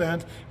whole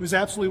event. It was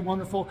absolutely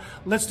wonderful.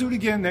 Let's do it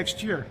again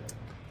next year.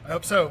 I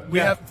hope so. We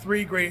have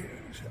 3 great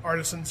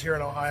artisans here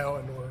in Ohio,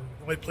 and we're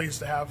really pleased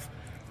to have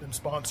them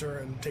sponsor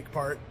and take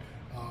part.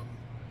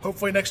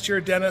 Hopefully next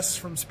year Dennis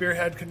from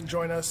Spearhead can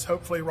join us.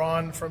 Hopefully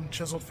Ron from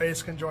Chiseled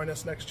Face can join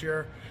us next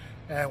year.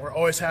 And we're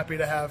always happy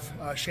to have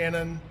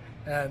Shannon,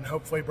 and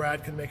hopefully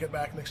Brad can make it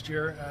back next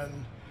year.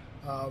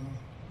 And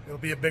it'll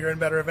be a bigger and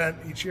better event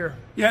each year.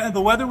 Yeah, and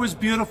the weather was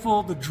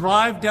beautiful. The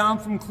drive down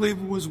from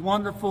Cleveland was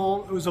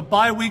wonderful. It was a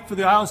bye week for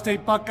the Ohio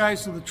State Buckeyes,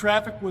 so the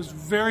traffic was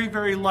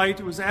very light.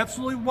 It was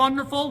absolutely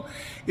wonderful.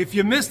 If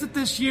you missed it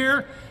this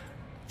year,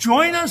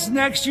 join us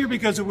next year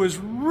because it was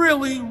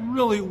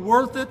really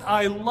worth it.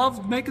 I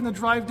loved making the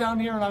drive down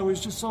here, and I was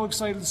just so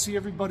excited to see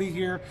everybody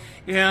here.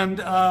 And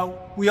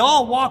we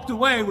all walked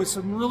away with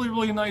some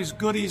really nice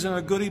goodies in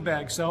a goodie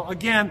bag. So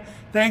again,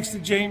 thanks to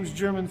James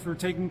German for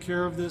taking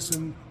care of this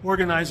and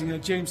organizing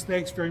it. James,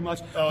 thanks very much.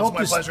 Oh, it's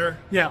my pleasure.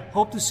 Yeah,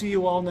 hope to see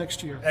you all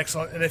next year.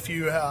 Excellent. And if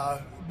you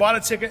bought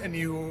a ticket and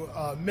you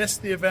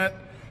missed the event,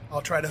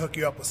 I'll try to hook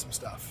you up with some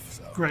stuff.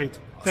 So. Great.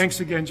 Awesome. Thanks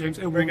again, James.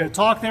 And we'll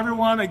talk to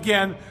everyone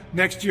again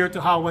next year at the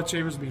Ohio Wet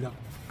Shavers meetup.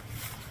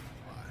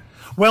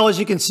 Well, as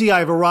you can see,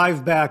 I've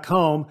arrived back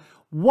home.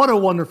 What a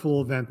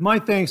wonderful event. My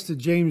thanks to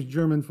James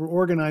German for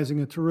organizing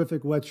a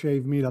terrific wet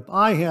shave meetup.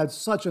 I had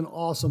such an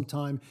awesome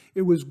time.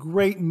 It was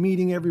great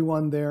meeting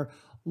everyone there.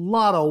 A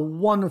lot of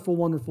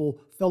wonderful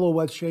fellow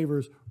wet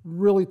shavers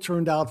really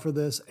turned out for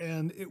this,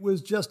 and it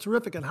was just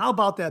terrific. And how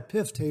about that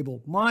piff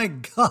table? My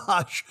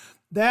gosh,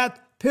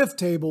 that piff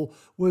table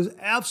was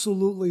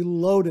absolutely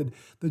loaded.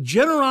 The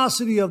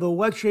generosity of the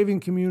wet shaving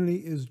community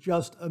is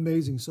just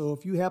amazing. So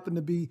if you happen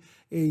to be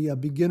a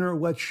beginner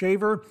wet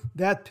shaver,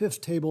 that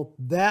piff table,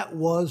 that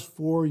was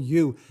for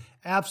you.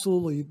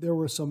 Absolutely. There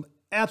were some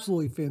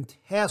absolutely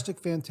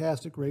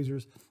fantastic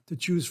razors to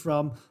choose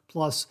from,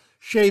 plus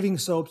shaving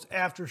soaps,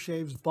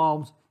 aftershaves,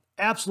 balms.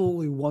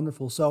 Absolutely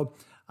wonderful. So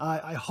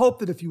I hope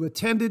that if you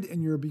attended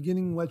and you're a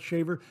beginning wet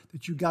shaver,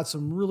 that you got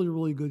some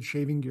really good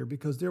shaving gear,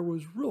 because there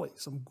was really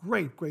some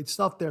great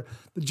stuff there.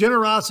 The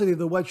generosity of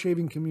the wet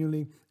shaving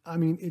community, I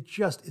mean, it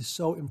just is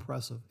so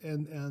impressive,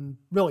 and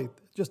really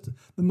just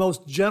the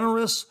most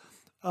generous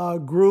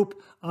group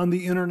on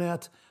the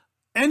internet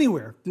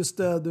anywhere.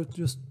 Just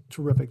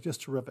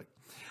terrific.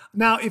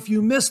 Now, if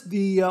you missed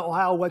the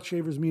Ohio Wet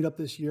Shavers meetup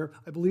this year,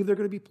 I believe they're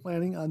going to be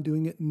planning on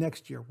doing it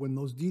next year. When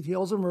those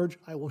details emerge,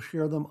 I will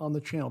share them on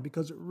the channel,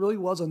 because it really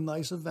was a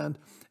nice event,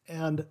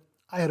 and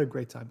I had a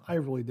great time. I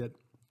really did.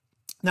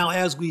 Now,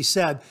 as we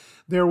said,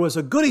 there was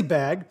a goodie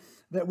bag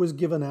that was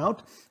given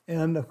out,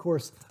 and of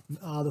course,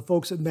 the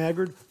folks at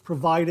Maggard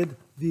provided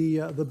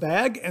the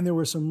bag, and there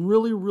were some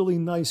really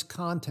nice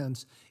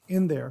contents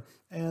in there.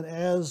 And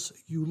as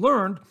you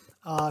learned,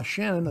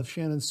 Shannon of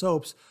Shannon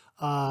Soaps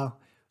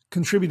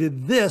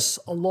contributed this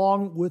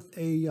along with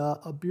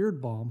a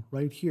beard balm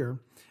right here.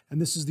 And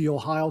this is the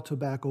Ohio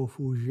Tobacco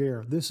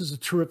Fougere. This is a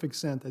terrific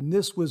scent, and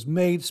this was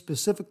made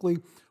specifically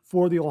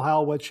for the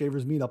Ohio Wet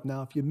Shavers meetup.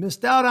 Now, if you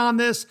missed out on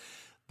this,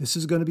 this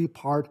is going to be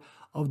part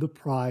of the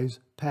prize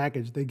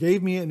package. They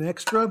gave me an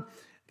extra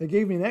they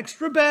gave me an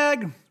extra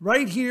bag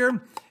right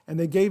here, and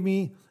they gave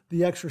me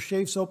the extra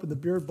shave soap and the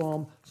beard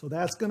balm. So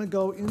that's going to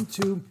go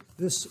into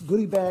this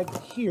goodie bag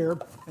here,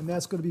 and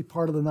that's going to be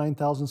part of the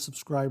 9,000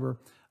 subscriber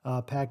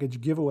package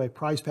giveaway,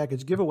 prize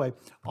package giveaway.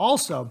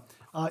 Also,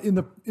 in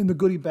the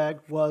goodie bag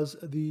was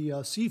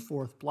the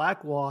Seaforth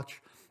Black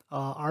Watch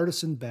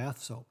Artisan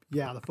Bath Soap.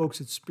 Yeah, the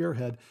folks at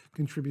Spearhead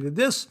contributed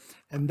this,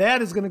 and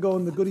that is going to go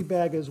in the goodie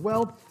bag as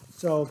well.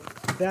 So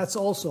that's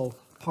also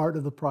part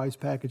of the prize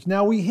package.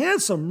 Now, we had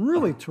some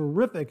really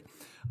terrific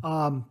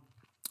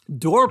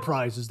door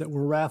prizes that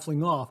we're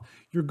raffling off.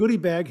 Your goodie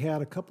bag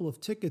had a couple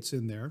of tickets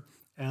in there,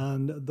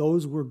 and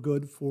those were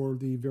good for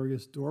the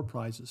various door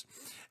prizes.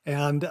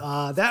 And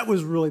that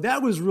was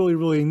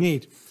really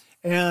neat.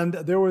 And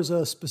there was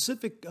a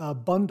specific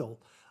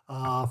bundle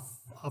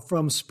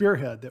from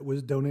Spearhead that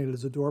was donated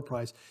as a door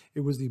prize. It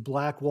was the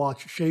Black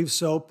Watch Shave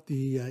Soap,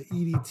 the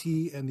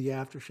EDT, and the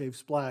Aftershave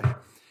Splash.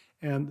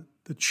 And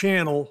the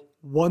channel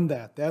won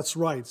that. That's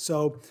right.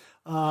 So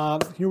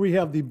here we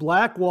have the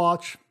Black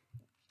Watch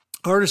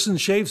Artisan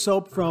Shave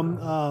Soap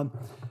from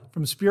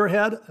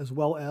Spearhead, as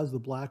well as the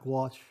Black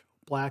Watch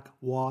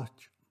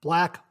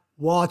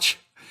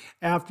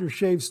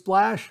Aftershave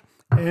Splash,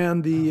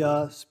 and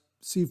the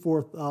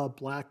Seaforth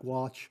Black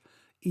Watch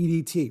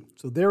EDT.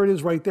 So there it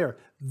is right there.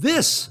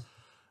 This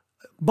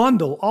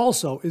bundle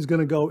also is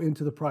going to go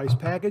into the prize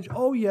package.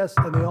 Oh yes,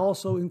 and they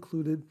also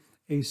included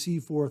a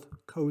Seaforth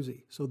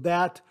cozy. So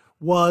that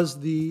was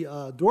the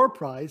door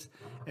prize,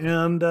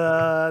 and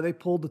they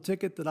pulled the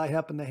ticket that I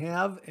happen to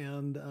have,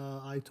 and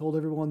I told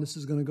everyone this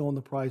is going to go in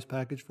the prize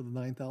package for the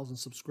 9,000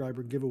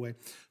 subscriber giveaway.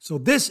 So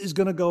this is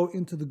going to go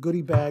into the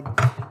goodie bag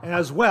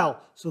as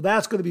well. So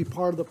that's going to be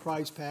part of the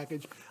prize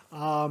package.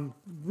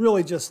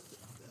 Really just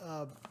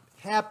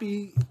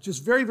happy,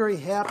 just very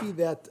happy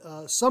that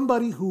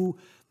somebody who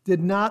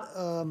did not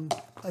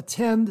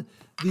attend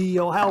the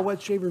Ohio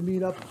Wet Shaver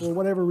meetup for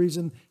whatever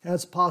reason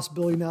has a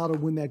possibility now to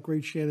win that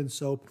great Shannon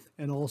soap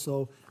and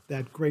also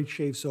that great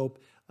shave soap,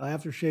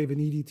 aftershave and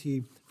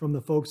EDT from the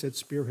folks at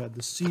Spearhead,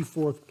 the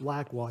Seaforth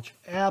Black Watch.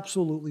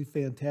 Absolutely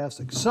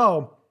fantastic.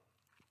 So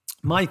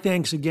my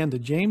thanks again to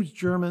James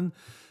German,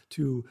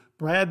 to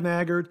Brad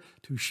Maggard,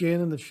 to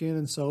Shannon, the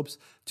Shannon Soaps,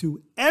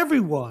 to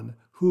everyone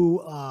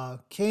who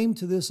came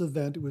to this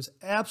event. It was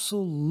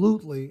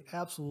absolutely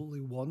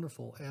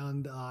wonderful.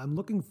 And I'm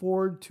looking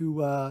forward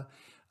to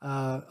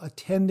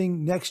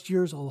attending next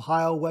year's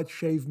Ohio Wet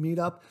Shave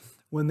Meetup.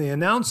 When they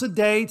announce a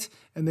date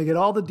and they get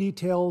all the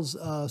details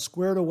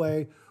squared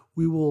away,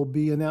 we will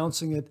be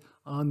announcing it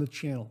on the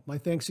channel. My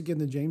thanks again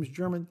to James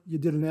German. You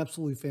did an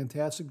absolutely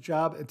fantastic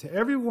job. And to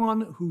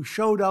everyone who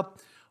showed up,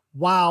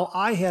 wow,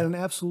 I had an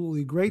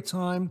absolutely great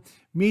time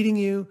meeting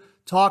you,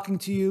 talking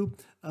to you.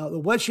 The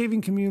wet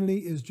shaving community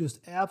is just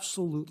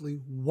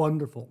absolutely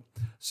wonderful.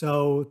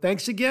 So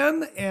thanks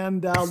again,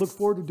 and look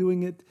forward to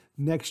doing it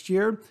next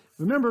year.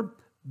 Remember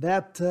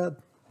that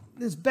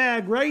this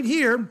bag right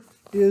here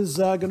is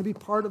going to be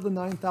part of the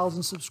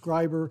 9,000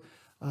 subscriber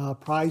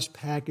prize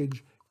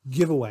package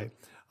giveaway.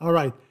 All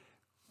right.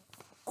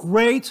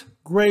 Great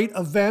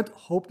event.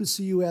 Hope to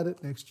see you at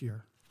it next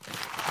year.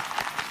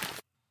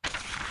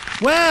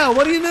 Well,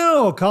 what do you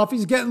know?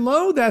 Coffee's getting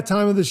low that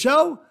time of the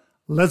show.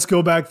 Let's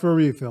go back for a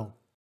refill.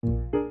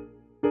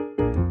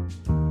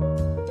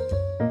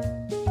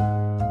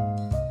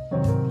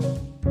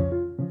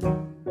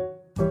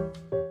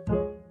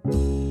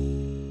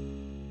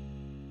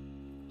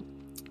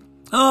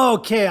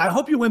 Okay, I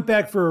hope you went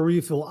back for a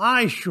refill.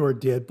 I sure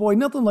did. Boy,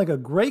 nothing like a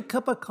great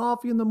cup of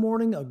coffee in the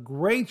morning, a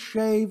great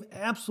shave.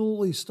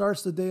 Absolutely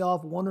starts the day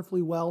off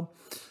wonderfully well.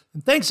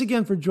 And thanks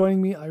again for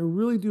joining me. I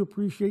really do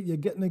appreciate you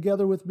getting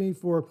together with me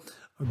for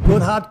a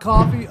good hot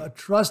coffee, a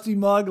trusty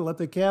mug. Let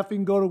the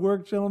caffeine go to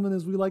work, gentlemen,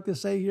 as we like to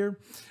say here.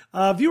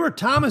 Viewer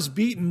Thomas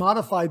Beaton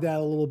modified that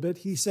a little bit.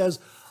 He says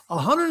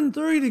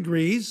 130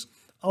 degrees,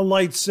 a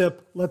light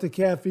sip, let the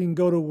caffeine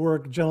go to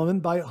work, gentlemen.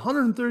 By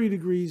 130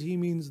 degrees, he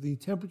means the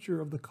temperature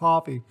of the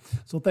coffee.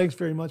 So thanks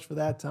very much for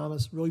that,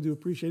 Thomas. Really do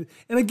appreciate it.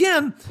 And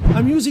again,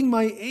 I'm using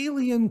my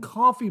Alien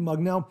coffee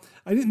mug. Now,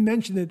 I didn't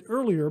mention it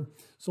earlier,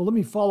 so let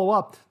me follow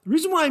up. The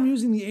reason why I'm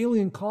using the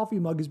Alien coffee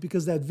mug is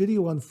because that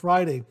video on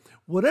Friday,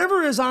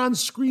 whatever is on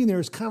screen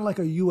there is kind of like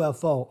a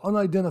UFO,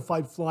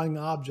 unidentified flying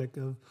object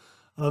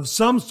of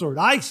some sort.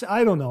 I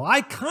don't know.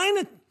 I kind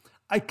of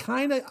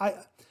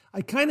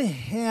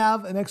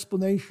have an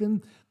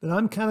explanation that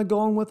I'm kind of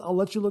going with. I'll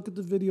let you look at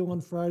the video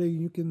on Friday.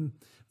 You can,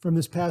 from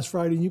this past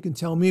Friday, you can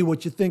tell me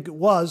what you think it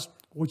was,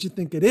 what you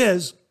think it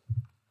is,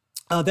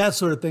 that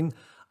sort of thing.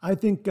 I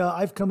think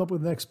I've come up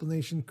with an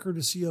explanation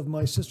courtesy of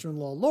my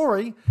sister-in-law,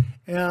 Lori.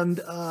 And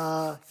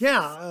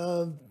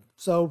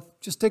so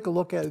just take a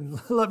look at it and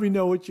let me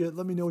know what you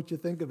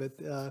think of it.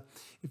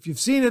 If you've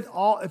seen it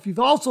if you've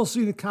also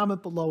seen it,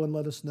 comment below and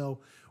let us know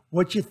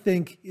what you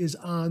think is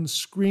on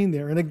screen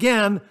there. And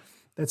again,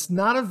 that's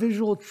not a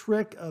visual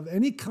trick of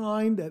any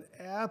kind. That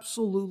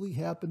absolutely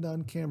happened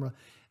on camera.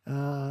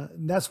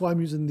 And that's why I'm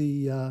using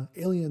the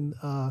Alien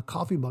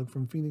coffee mug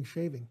from Phoenix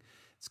Shaving.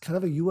 It's kind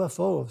of a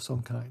UFO of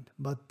some kind,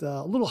 but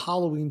a little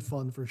Halloween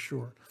fun for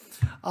sure.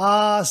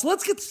 So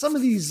let's get to some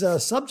of these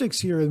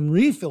subjects here in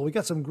refill. We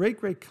got some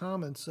great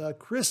comments.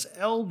 Chris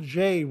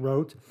LJ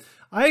wrote,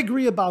 I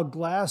agree about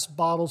glass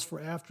bottles for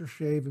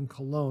aftershave and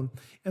cologne,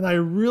 and I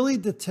really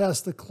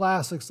detest the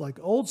classics like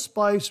Old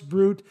Spice,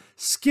 Brut,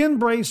 Skin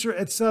Bracer,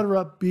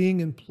 etc. being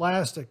in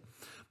plastic.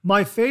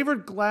 My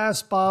favorite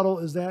glass bottle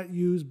is that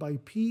used by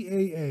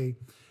PAA,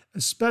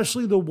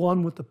 especially the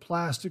one with the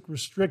plastic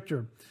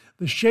restrictor.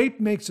 The shape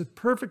makes it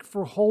perfect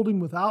for holding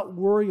without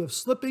worry of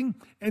slipping,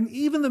 and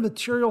even the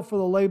material for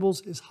the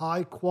labels is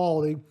high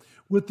quality,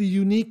 with the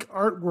unique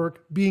artwork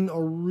being a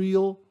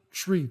real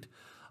treat.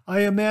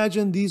 I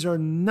imagine these are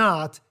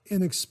not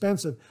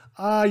inexpensive.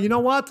 You know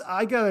what?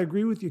 I got to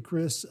agree with you,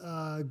 Chris.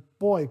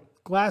 Boy,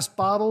 glass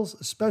bottles,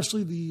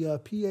 especially the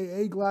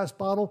PAA glass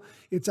bottle,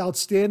 it's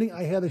outstanding.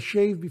 I had a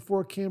shave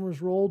before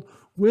cameras rolled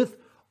with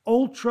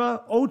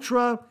Ultra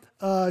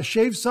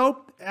shave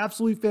soap.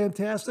 Absolutely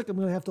fantastic. I'm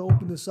going to have to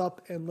open this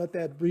up and let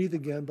that breathe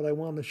again, but I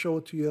wanted to show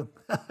it to you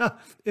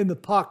in the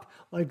puck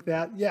like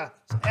that. Yeah,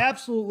 it's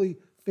absolutely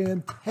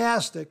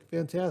fantastic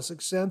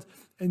scent.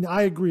 And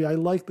I agree. I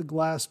like the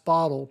glass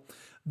bottle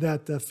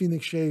that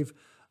Phoenix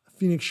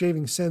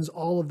Shaving sends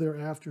all of their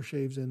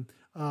aftershaves in.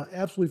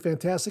 Absolutely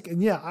fantastic.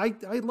 And yeah,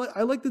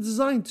 I like the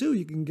design too.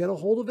 You can get a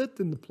hold of it,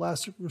 and the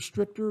plastic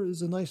restrictor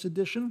is a nice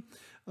addition.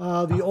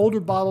 The older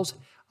bottles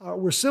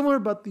were similar,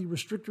 but the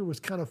restrictor was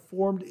kind of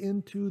formed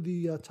into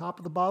the top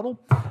of the bottle.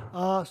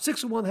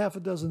 6 of one, half a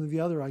dozen of the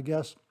other, I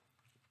guess.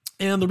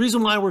 And the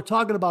reason why we're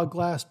talking about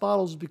glass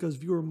bottles is because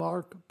viewer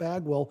Mark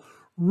Bagwell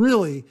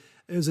really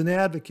is an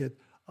advocate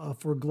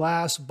for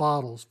glass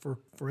bottles, for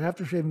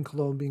aftershave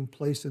cologne being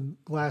placed in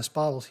glass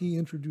bottles. He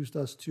introduced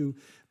us to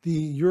the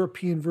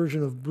European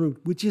version of Brut,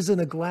 which is in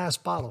a glass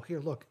bottle. Here,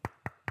 look.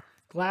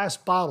 Glass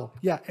bottle.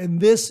 Yeah, and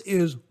this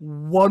is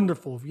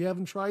wonderful. If you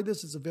haven't tried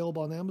this, it's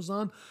available on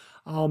Amazon.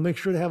 I'll make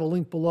sure to have a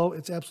link below.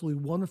 It's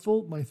absolutely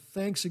wonderful. My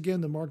thanks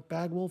again to Mark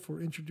Bagwell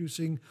for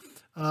introducing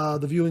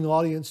the viewing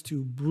audience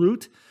to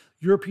Brut,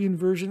 European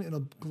version in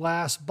a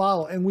glass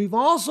bottle. And we've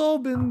also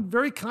been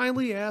very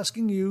kindly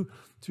asking you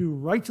to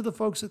write to the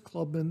folks at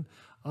Clubman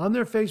on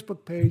their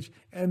Facebook page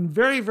and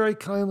very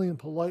kindly and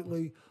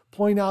politely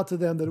point out to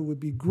them that it would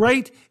be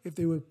great if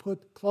they would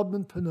put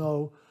Clubman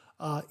Pinot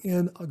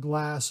in a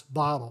glass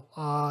bottle.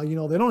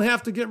 They don't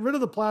have to get rid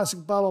of the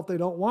plastic bottle if they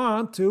don't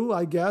want to,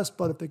 I guess,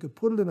 but if they could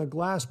put it in a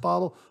glass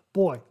bottle,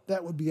 boy,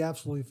 that would be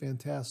absolutely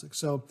fantastic.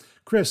 So,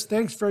 Chris,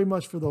 thanks very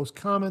much for those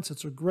comments.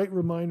 It's a great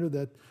reminder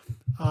that,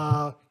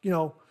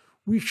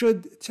 we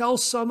should tell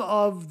some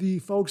of the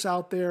folks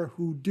out there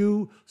who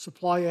do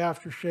supply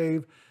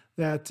aftershave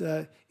that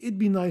it'd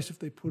be nice if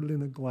they put it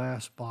in a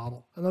glass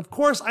bottle. And of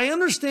course, I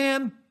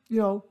understand,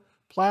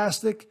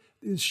 plastic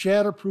is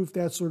shatterproof,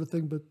 that sort of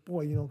thing, but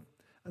boy,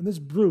 and this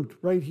Brut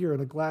right here in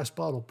a glass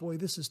bottle, boy,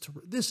 this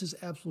is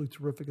absolutely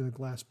terrific in a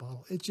glass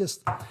bottle. It's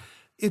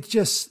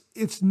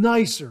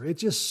nicer.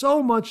 It's just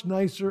so much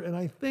nicer. And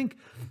I think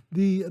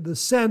the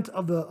scent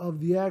of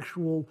the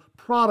actual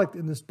product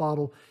in this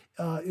bottle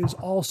is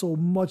also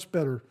much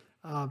better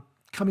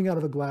coming out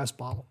of a glass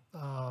bottle.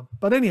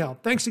 But anyhow,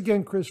 thanks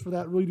again, Chris, for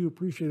that. Really do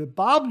appreciate it.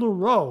 Bob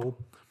LaRoe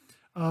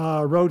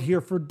wrote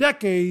here, for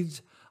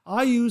decades,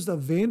 I used a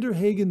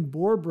Vanderhagen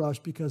boar brush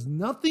because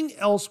nothing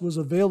else was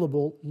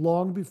available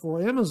long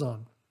before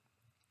Amazon.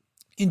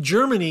 In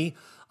Germany,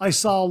 I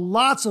saw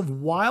lots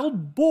of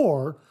wild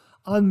boar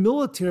on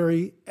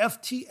military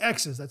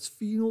FTXs, that's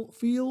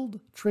field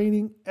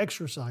training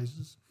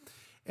exercises,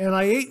 and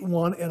I ate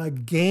one at a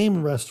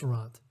game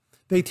restaurant.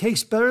 They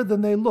taste better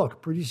than they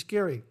look, pretty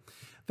scary.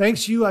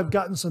 Thanks to you, I've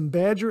gotten some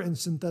Badger and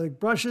synthetic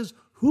brushes.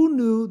 Who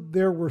knew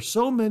there were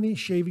so many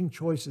shaving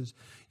choices?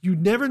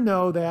 You'd never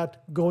know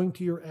that going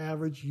to your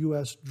average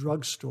U.S.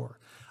 drugstore.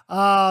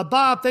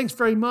 Bob, thanks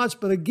very much.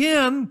 But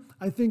again,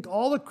 I think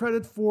all the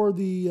credit for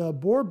the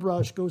boar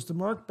brush goes to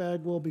Mark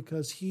Bagwell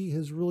because he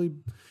has really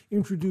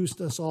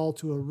introduced us all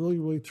to a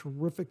really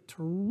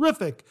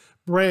terrific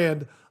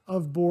brand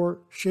of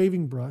boar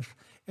shaving brush.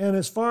 And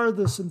as far as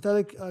the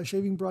synthetic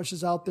shaving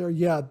brushes out there,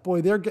 yeah,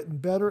 boy, they're getting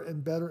better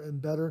and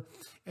better.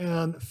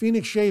 And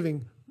Phoenix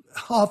Shaving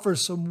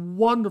offers some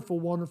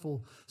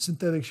wonderful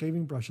synthetic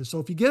shaving brushes. So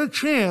if you get a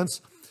chance,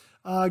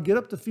 get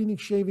up to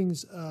Phoenix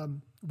Shaving's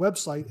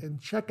website and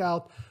check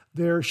out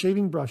their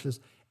shaving brushes.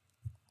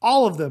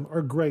 All of them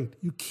are great.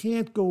 You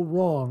can't go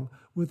wrong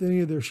with any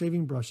of their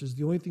shaving brushes.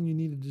 The only thing you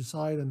need to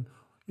decide on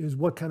is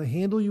what kind of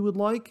handle you would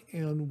like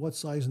and what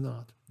size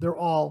knot. They're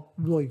all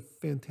really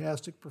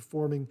fantastic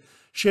performing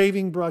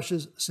shaving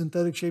brushes,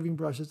 synthetic shaving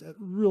brushes at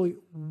really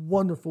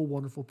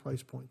wonderful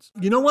price points.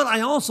 You know what?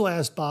 I also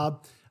asked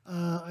Bob,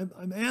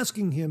 I'm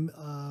asking him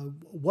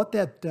what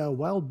that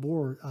wild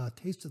boar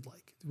tasted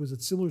like. Was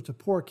it similar to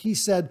pork? He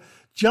said,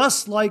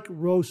 just like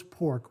roast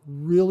pork,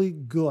 really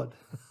good.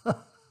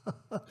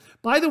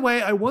 By the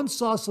way, I once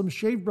saw some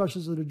shave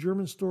brushes at a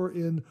German store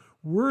in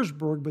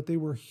Würzburg, but they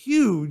were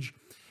huge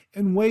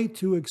and way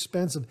too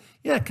expensive.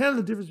 Yeah, kind of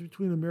the difference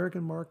between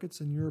American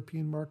markets and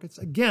European markets.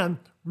 Again,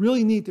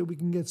 really neat that we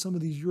can get some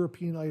of these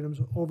European items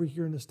over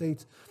here in the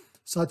States,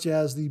 such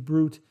as the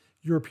Brut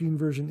European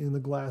version in the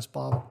glass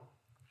bottle.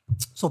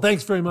 So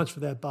thanks very much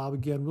for that, Bob.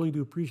 Again, really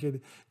do appreciate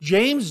it.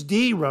 James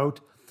D. wrote,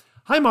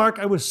 "Hi, Mark.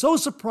 I was so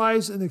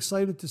surprised and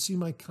excited to see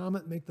my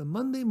comment make the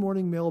Monday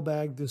morning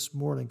mailbag this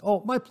morning."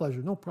 Oh, my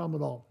pleasure. No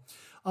problem at all.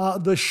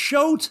 The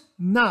Shote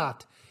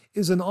Knot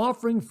is an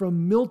offering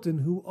from Milton,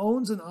 who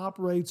owns and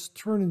operates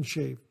Turn and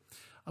Shave.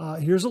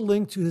 Here's a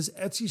link to his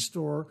Etsy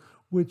store,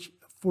 which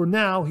for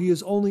now he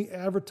is only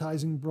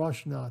advertising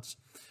brush knots.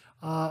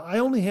 I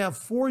only have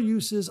 4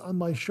 uses on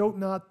my Shote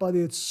Knot, but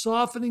it's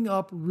softening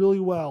up really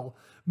well.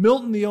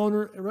 Milton, the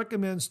owner,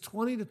 recommends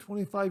 20 to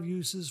 25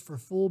 uses for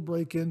full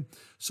break-in,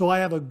 so I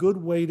have a good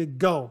way to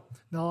go.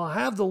 Now, I'll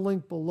have the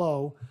link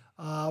below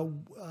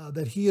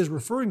that he is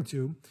referring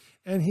to,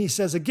 and he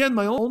says, again,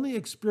 my only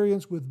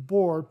experience with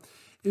boar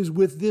is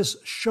with this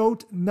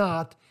Shote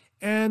Knot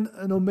and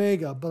an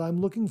Omega, but I'm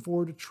looking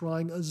forward to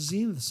trying a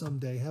Zenith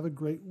someday. Have a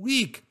great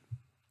week.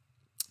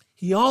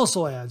 He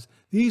also adds,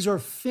 these are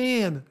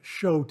fan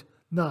Shote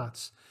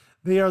knots.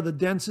 They are the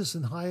densest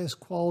and highest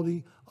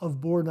quality of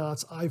boar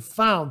knots I've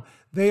found.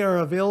 They are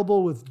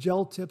available with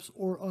gel tips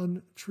or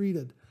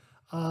untreated.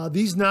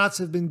 These knots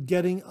have been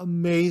getting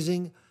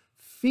amazing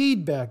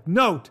feedback.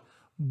 Note,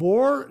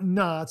 boar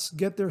knots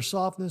get their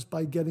softness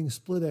by getting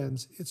split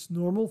ends. It's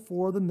normal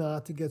for the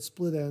knot to get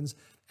split ends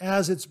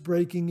as it's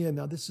breaking in.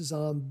 Now, this is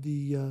on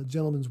the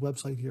gentleman's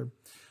website here.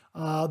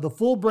 The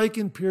full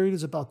break-in period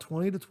is about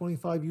 20 to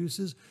 25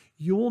 uses.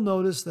 You will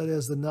notice that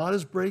as the knot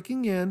is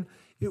breaking in,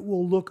 it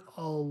will look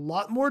a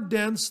lot more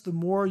dense the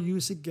more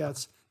use it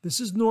gets. This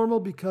is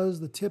normal because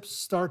the tips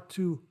start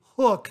to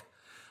hook,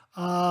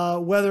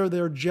 whether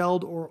they're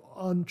gelled or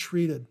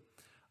untreated.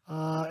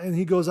 And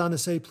he goes on to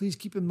say, please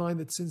keep in mind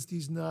that since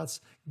these knots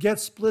get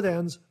split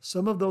ends,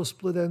 some of those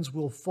split ends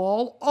will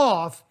fall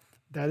off.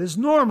 That is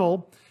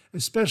normal,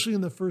 especially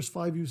in the first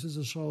 5 uses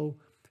or so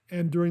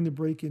and during the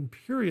break-in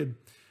period.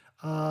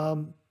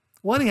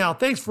 Well, anyhow,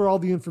 thanks for all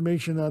the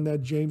information on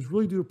that, James.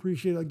 Really do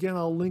appreciate it. Again,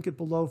 I'll link it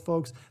below,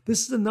 folks.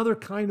 This is another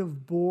kind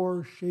of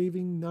boar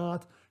shaving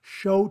knot,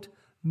 Shote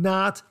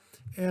knot.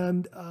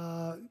 And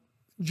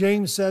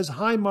James says,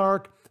 hi,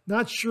 Mark.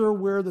 Not sure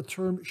where the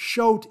term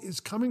Shote is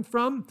coming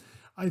from.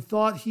 I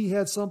thought he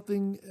had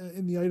something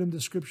in the item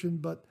description,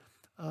 but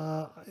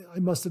I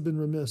must have been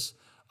remiss.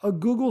 A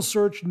Google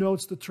search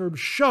notes the term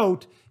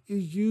Shote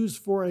is used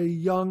for a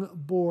young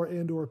boar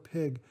and or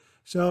pig.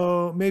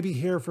 So maybe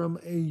hair from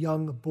a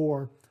young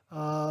boar.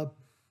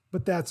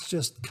 But that's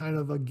just kind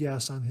of a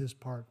guess on his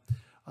part.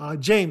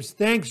 James,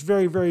 thanks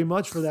very, very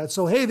much for that.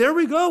 So, hey, there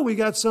we go. We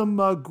got some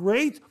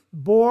great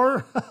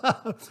boar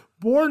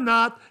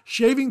knot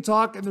shaving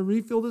talk in the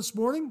refill this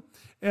morning,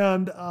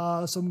 and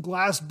some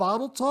glass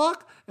bottle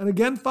talk. And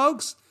again,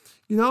 folks,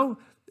 you know,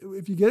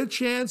 if you get a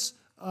chance,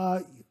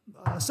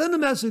 send a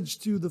message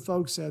to the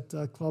folks at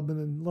Clubman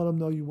and let them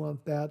know you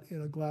want that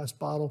in a glass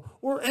bottle,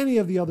 or any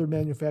of the other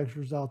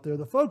manufacturers out there.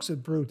 The folks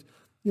at Brut,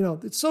 you know,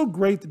 it's so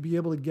great to be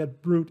able to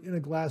get Brut in a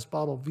glass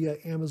bottle via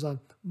Amazon.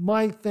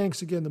 My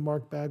thanks again to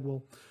Mark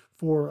Bagwell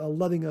for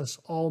letting us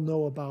all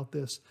know about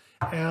this.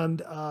 And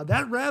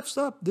that wraps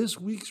up this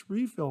week's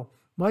refill.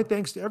 My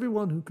thanks to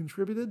everyone who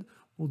contributed.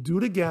 We'll do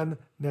it again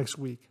next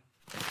week.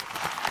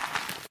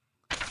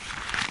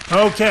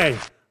 Okay,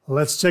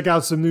 let's check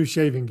out some new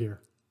shaving gear.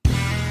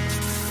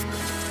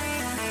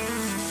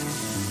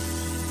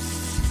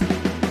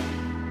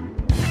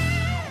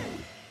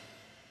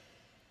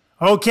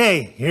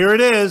 Okay, here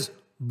it is,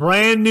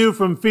 brand new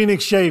from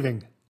Phoenix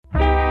Shaving.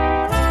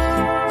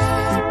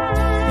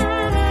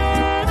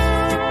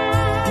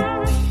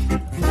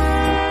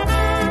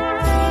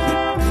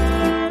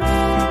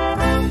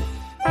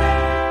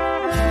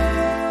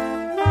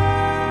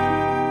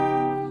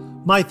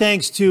 My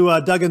thanks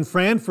to Doug and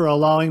Fran for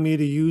allowing me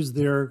to use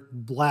their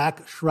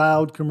Black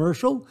Shroud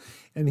commercial.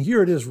 And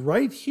here it is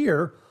right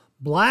here,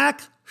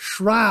 Black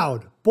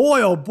Shroud.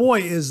 Boy, oh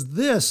boy, is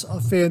this a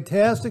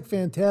fantastic,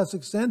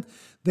 fantastic scent.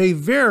 They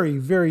very,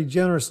 very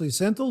generously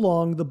sent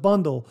along the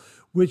bundle,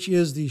 which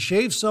is the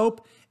shave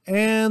soap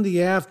and the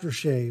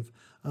aftershave.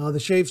 The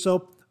shave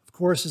soap, of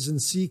course, is in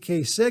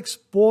CK6.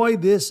 Boy,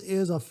 this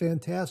is a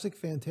fantastic,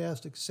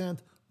 fantastic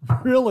scent.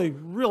 Really,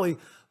 really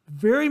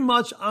very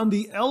much on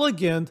the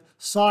elegant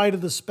side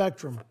of the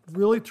spectrum.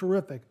 Really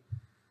terrific.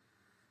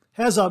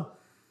 Has an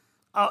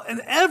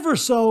ever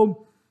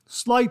so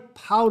slight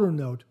powder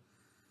note.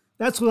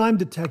 That's what I'm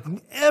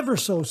detecting, ever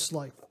so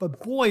slight.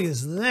 But boy,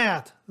 is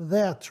that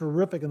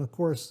terrific. And of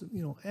course,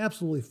 you know,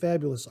 absolutely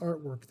fabulous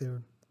artwork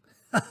there.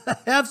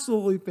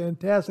 Absolutely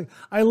fantastic.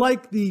 I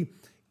like the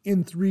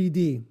in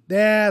 3D.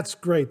 That's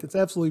great. That's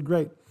absolutely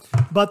great.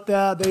 But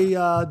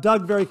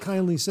Doug very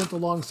kindly sent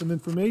along some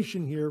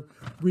information here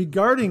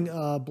regarding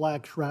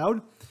Black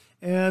Shroud.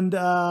 And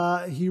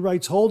he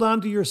writes, hold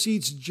on to your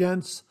seats,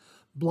 gents.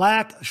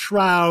 Black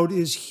Shroud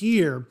is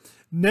here.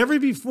 Never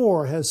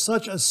before has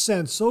such a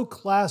scent so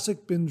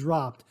classic been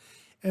dropped.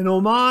 An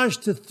homage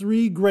to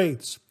 3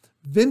 greats,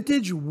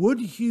 Vintage Wood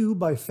Hue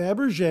by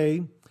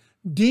Fabergé,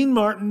 Dean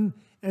Martin,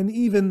 and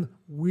even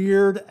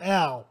Weird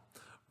Al.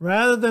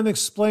 Rather than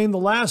explain the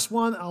last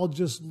one, I'll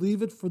just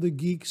leave it for the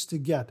geeks to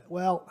get.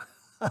 Well,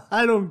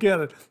 I don't get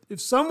it. If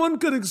someone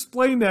could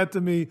explain that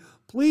to me,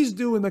 please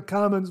do in the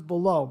comments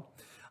below.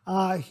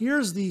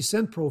 Here's the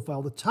scent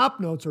profile. The top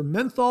notes are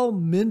menthol,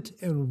 mint,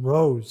 and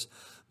rose.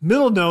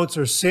 Middle notes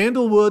are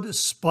sandalwood,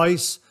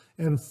 spice,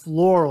 and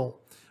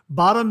floral.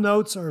 Bottom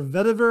notes are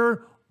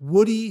vetiver,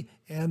 woody,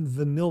 and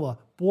vanilla.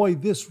 Boy,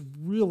 this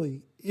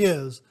really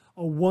is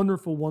a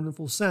wonderful,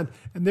 wonderful scent.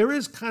 And there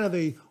is kind of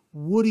a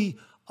woody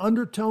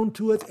undertone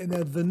to it, and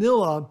that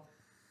vanilla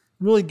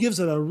really gives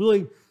it a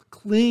really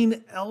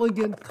clean,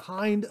 elegant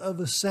kind of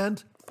a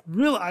scent.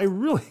 Really, I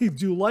really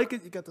do like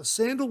it. You got the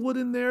sandalwood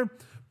in there.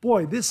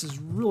 Boy, this is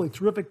really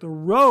terrific. The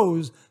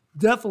rose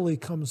definitely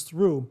comes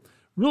through.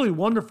 Really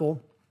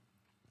wonderful.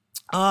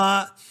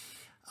 A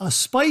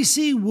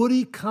spicy,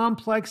 woody,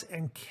 complex,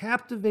 and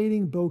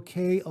captivating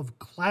bouquet of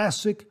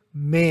classic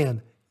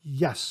man.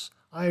 Yes,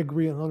 I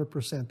agree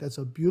 100%. That's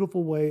a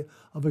beautiful way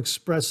of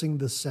expressing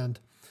the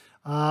scent.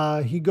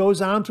 He goes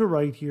on to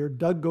write here,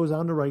 Doug goes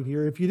on to write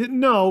here, if you didn't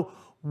know,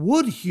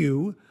 Wood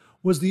Hue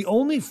was the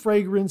only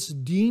fragrance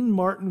Dean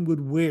Martin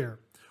would wear.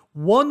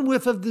 One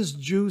whiff of this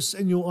juice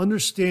and you'll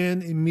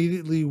understand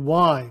immediately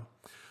why.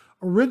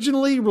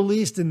 Originally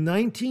released in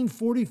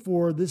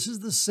 1944, this is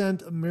the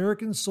scent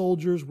American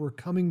soldiers were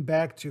coming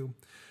back to.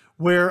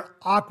 Where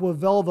Aqua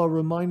Velva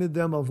reminded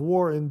them of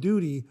war and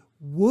duty,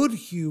 Wood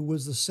Hue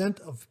was the scent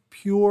of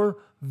pure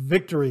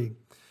victory.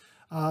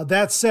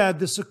 That said,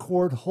 this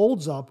accord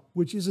holds up,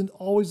 which isn't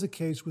always the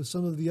case with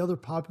some of the other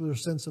popular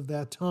scents of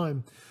that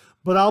time.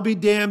 But I'll be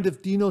damned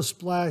if Dino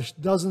Splash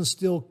doesn't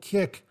still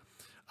kick.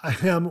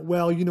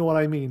 Well, you know what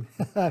I mean.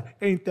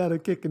 Ain't that a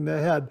kick in the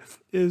head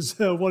is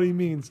what he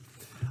means.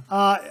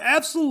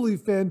 Absolutely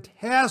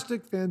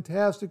fantastic,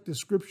 fantastic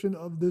description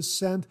of this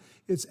scent.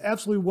 It's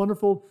absolutely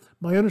wonderful.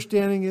 My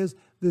understanding is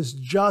this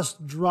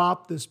just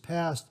dropped this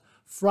past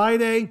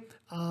Friday.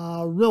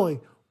 Really,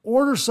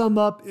 order some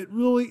up. It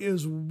really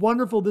is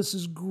wonderful. This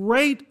is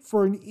great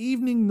for an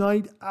evening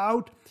night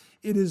out.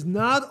 It is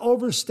not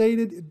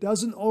overstated. It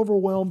doesn't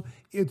overwhelm.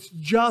 It's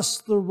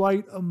just the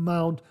right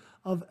amount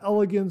of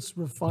elegance,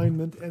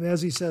 refinement, and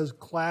as he says,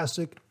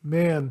 classic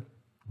man.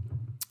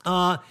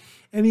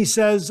 And he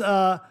says,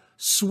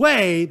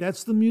 Sway,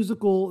 that's the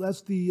musical,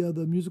 that's the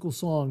musical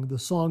song, the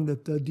song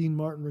that Dean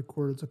Martin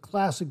recorded. It's a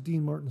classic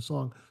Dean Martin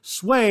song.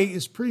 Sway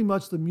is pretty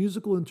much the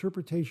musical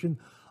interpretation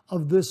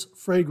of this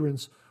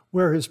fragrance,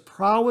 where his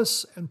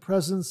prowess and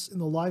presence in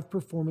the live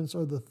performance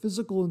are the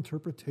physical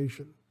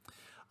interpretation.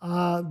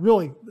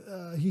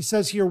 He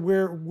says here,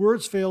 where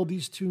words fail,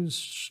 these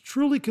tunes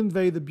truly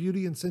convey the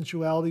beauty and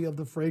sensuality of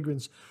the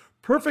fragrance.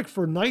 Perfect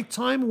for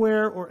nighttime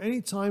wear or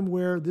anytime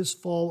wear this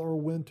fall or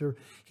winter.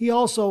 He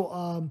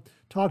also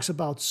talks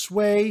about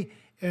Sway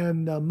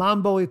and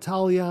Mambo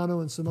Italiano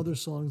and some other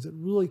songs that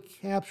really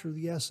capture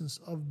the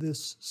essence of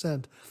this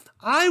scent.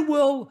 I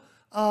will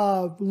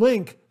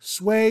link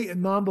Sway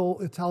and Mambo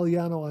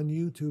Italiano on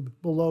YouTube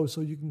below so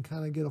you can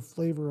kind of get a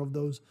flavor of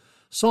those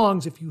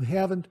songs if you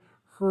haven't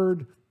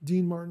heard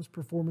Dean Martin's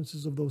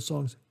performances of those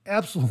songs.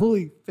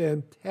 Absolutely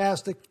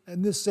fantastic.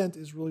 And this scent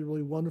is really,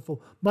 really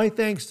wonderful. My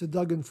thanks to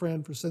Doug and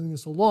Fran for sending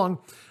this along.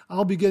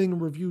 I'll be getting a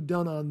review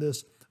done on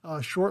this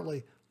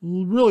shortly.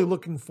 Really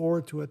looking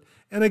forward to it.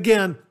 And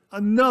again,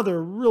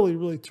 another really,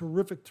 really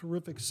terrific,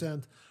 terrific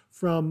scent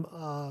from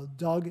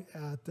Doug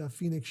at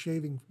Phoenix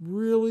Shaving.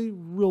 Really,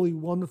 really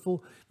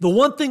wonderful. The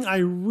one thing I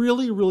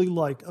really, really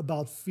like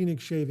about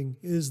Phoenix Shaving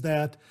is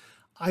that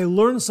I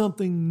learned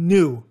something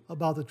new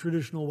about the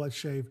traditional wet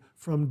shave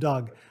from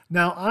Doug.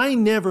 Now, I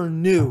never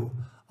knew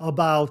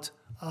about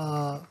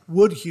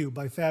Wood Hue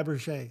by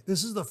Fabergé.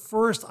 This is the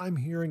first I'm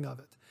hearing of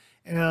it.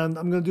 And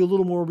I'm going to do a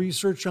little more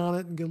research on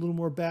it and get a little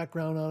more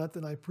background on it.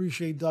 And I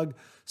appreciate Doug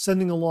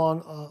sending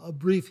along a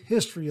brief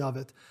history of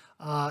it.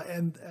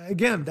 And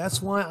again,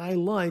 that's why I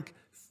like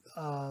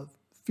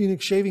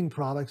Phoenix Shaving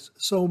products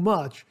so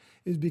much,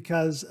 is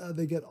because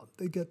they get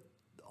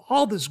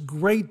all this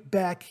great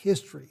back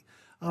history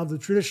of the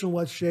traditional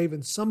wet shave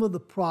and some of the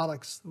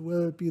products,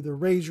 whether it be the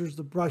razors,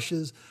 the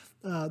brushes,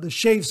 the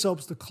shave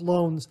soaps, the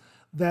colognes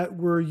that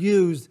were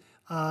used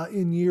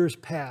in years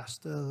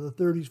past, the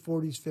 30s,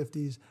 40s,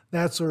 50s,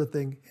 that sort of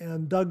thing.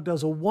 And Doug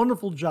does a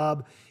wonderful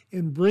job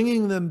in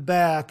bringing them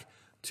back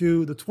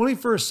to the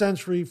 21st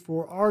century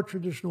for our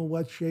traditional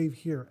wet shave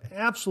here.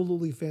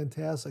 Absolutely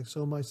fantastic.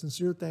 So my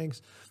sincere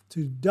thanks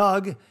to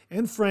Doug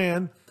and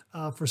Fran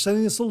for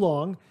sending this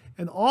along,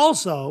 and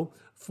also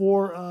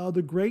for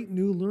the great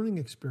new learning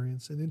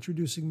experience and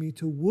introducing me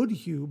to Wood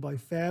Hue by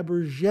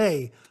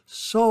Fabergé.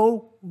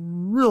 So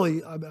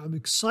really, I'm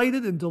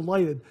excited and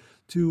delighted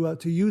to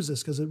use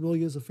this because it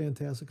really is a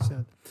fantastic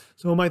scent.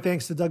 So my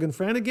thanks to Doug and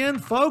Fran again,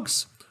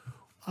 folks.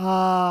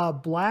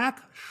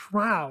 Black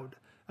Shroud,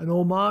 an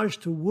homage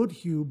to Wood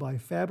Hue by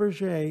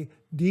Fabergé,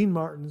 Dean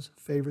Martin's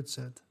favorite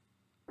scent.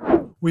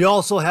 We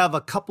also have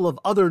a couple of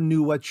other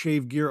new wet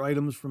shave gear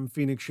items from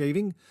Phoenix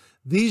Shaving.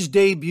 These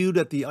debuted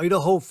at the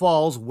Idaho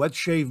Falls Wet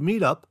Shave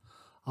Meetup.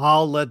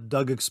 I'll let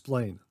Doug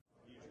explain.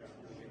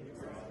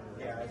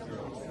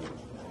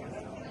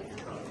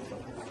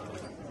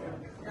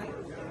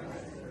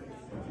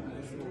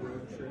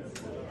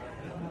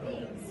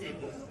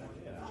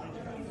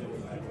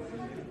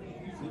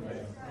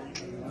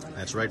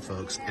 That's right,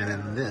 folks. And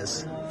then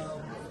this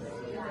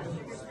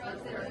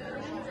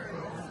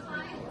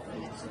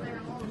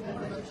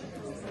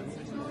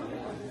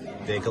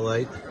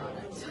Bakelite,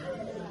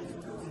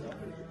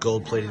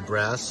 gold-plated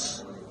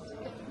brass.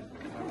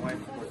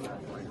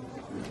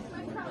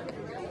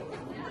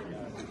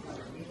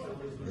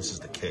 This is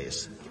the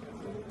case.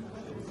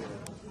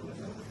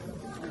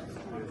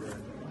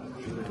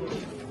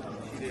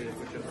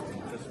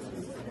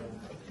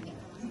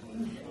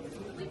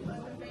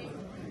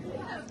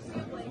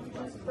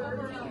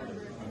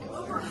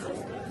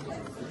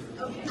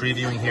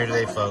 Previewing here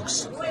today,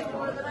 folks,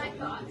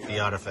 the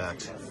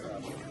Artifact.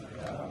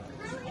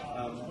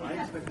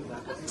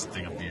 It's a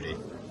thing of beauty.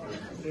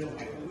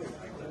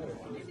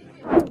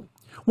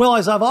 Well,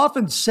 as I've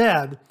often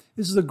said,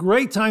 this is a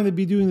great time to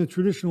be doing the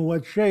traditional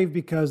wet shave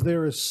because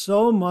there is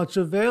so much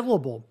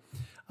available.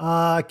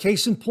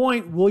 Case in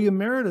point, William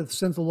Meredith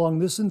sent along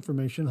this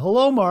information.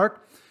 Hello,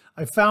 Mark.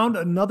 I found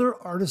another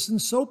artisan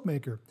soap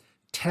maker,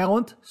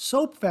 Talent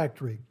Soap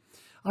Factory.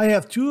 I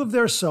have two of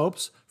their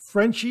soaps,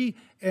 Frenchie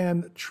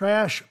and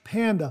Trash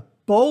Panda.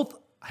 Both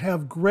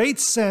have great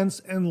scents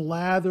and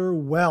lather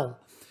well.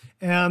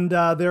 And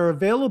they're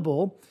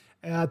available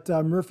at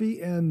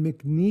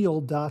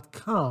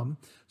murphyandmcneil.com.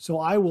 So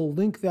I will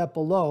link that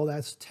below.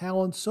 That's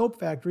Talent Soap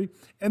Factory.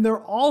 And they're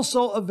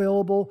also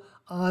available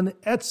on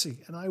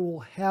Etsy. And I will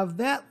have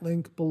that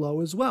link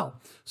below as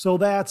well. So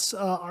that's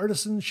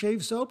artisan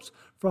shave soaps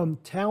from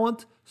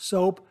Talent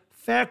Soap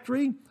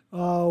Factory.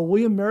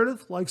 William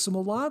Meredith likes them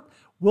a lot.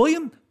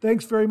 William,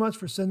 thanks very much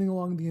for sending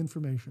along the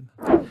information.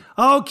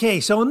 Okay,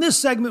 so in this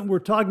segment, we're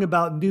talking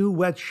about new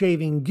wet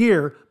shaving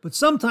gear, but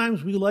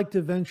sometimes we like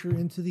to venture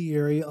into the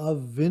area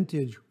of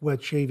vintage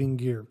wet shaving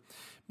gear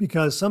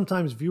because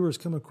sometimes viewers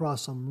come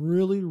across some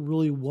really,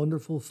 really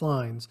wonderful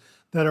finds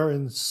that are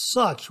in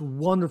such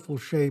wonderful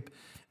shape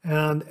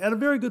and at a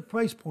very good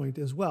price point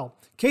as well.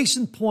 Case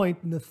in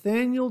point,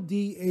 Nathaniel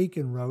D.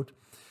 Aiken wrote,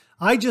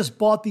 I just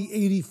bought the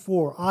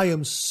 84. I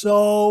am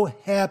so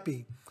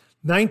happy.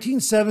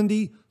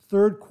 1970,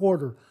 third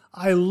quarter.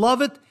 I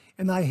love it,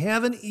 and I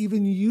haven't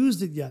even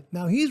used it yet.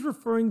 Now, he's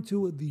referring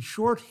to the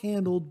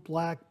short-handled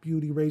Black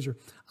Beauty razor.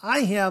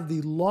 I have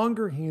the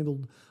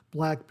longer-handled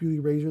Black Beauty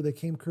razor that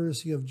came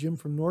courtesy of Jim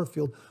from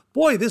Northfield.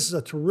 Boy, this is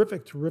a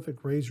terrific,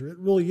 terrific razor. It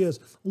really is.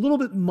 A little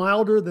bit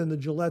milder than the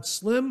Gillette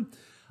Slim,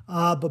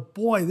 but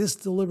boy, this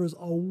delivers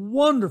a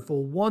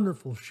wonderful,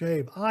 wonderful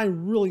shave. I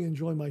really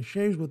enjoy my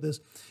shaves with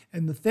this.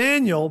 And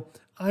Nathaniel,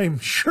 I'm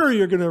sure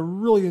you're going to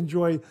really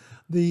enjoy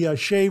the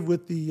shave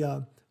with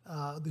the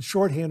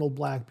short-handled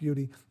Black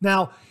Beauty.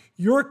 Now,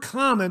 your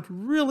comment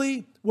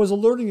really was a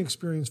learning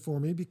experience for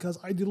me because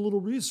I did a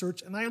little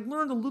research and I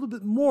learned a little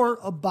bit more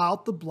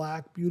about the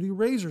Black Beauty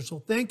razor. So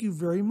thank you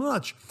very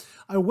much.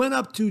 I went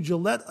up to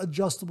Gillette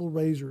Adjustable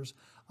Razors,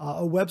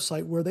 a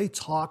website where they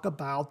talk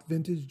about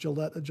vintage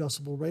Gillette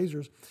adjustable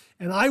razors.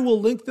 And I will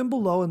link them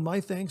below, and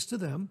my thanks to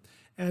them.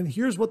 And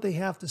here's what they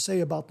have to say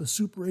about the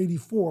Super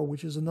 84,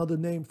 which is another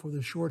name for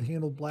the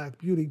short-handled Black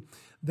Beauty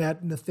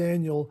that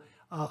Nathaniel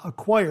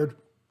acquired.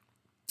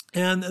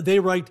 And they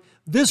write,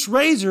 this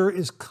razor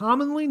is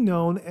commonly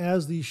known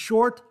as the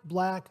Short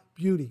Black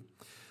Beauty.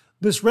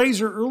 This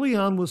razor early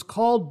on was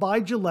called by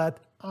Gillette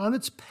on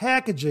its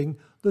packaging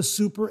the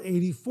Super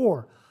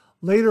 84.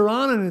 Later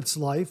on in its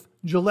life,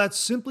 Gillette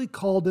simply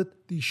called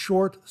it the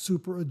Short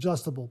Super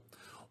Adjustable.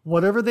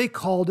 Whatever they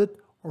called it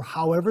or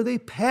however they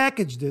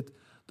packaged it,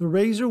 the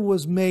razor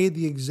was made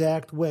the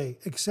exact way,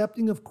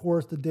 excepting, of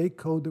course, the date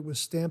code that was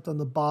stamped on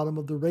the bottom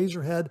of the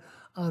razor head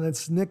on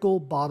its nickel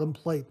bottom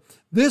plate.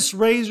 This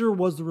razor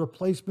was the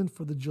replacement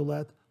for the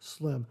Gillette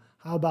Slim.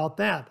 How about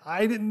that?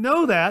 I didn't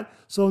know that.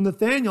 So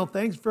Nathaniel,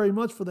 thanks very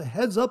much for the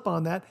heads up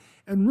on that,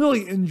 and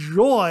really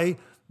enjoy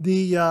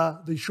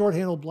the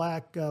short-handled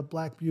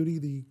Black Beauty,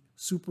 the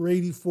Super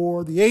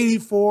 84, the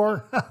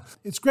 84.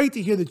 It's great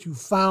to hear that you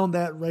found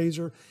that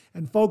razor.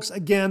 And folks,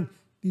 again,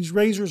 these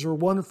razors are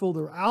wonderful.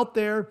 They're out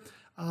there.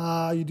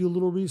 You do a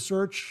little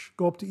research,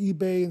 go up to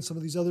eBay and some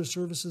of these other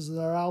services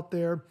that are out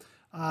there,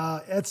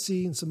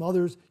 Etsy and some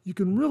others. You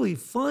can really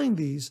find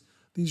these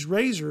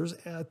razors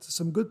at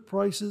some good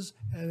prices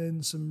and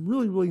in some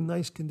really, really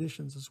nice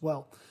conditions as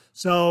well.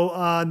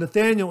 So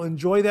Nathaniel,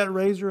 enjoy that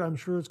razor. I'm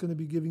sure it's going to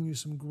be giving you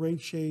some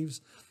great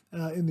shaves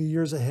in the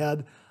years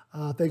ahead.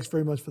 Thanks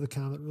very much for the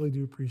comment. Really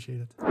do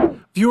appreciate it.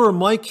 Viewer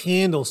Mike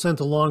Handel sent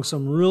along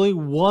some really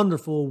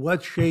wonderful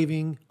wet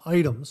shaving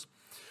items.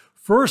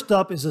 First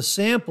up is a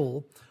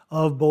sample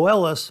of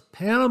Boelis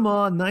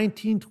Panama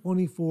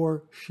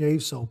 1924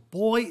 shave soap.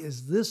 Boy,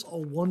 is this a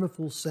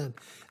wonderful scent.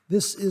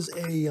 This is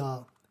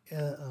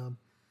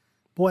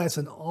boy, Boy, it's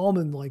an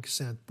almond-like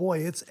scent.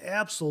 Boy, it's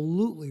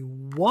absolutely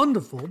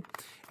wonderful.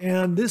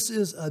 And this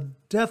is a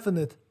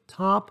definite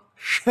top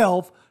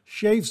shelf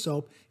shave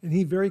soap, and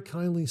he very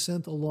kindly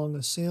sent along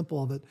a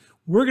sample of it.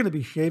 We're going to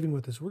be shaving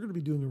with this. We're going to be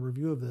doing a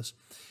review of this.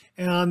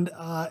 And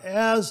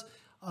as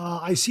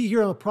I see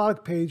here on the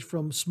product page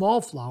from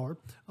Small Flower,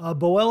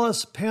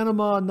 Boelis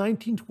Panama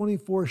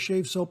 1924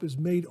 shave soap is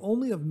made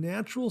only of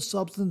natural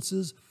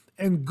substances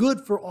and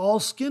good for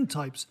all skin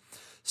types.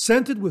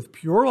 Scented with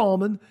pure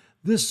almond,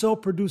 this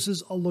soap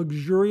produces a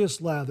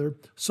luxurious lather,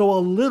 so a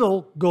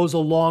little goes a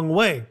long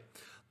way.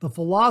 The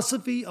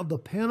philosophy of the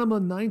Panama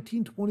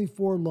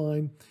 1924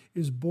 line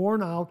is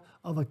born out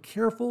of a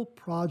careful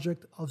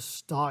project of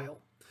style,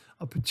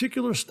 a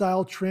particular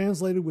style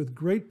translated with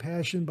great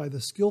passion by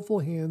the skillful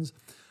hands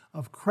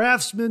of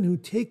craftsmen who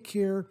take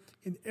care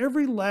in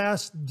every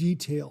last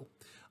detail.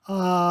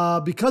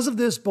 Because of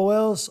this,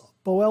 Boelis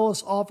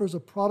offers a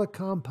product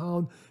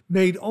compound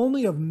made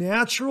only of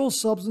natural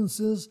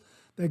substances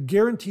that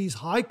guarantees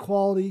high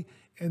quality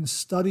and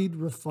studied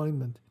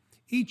refinement.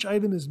 Each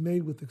item is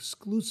made with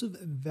exclusive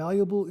and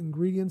valuable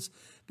ingredients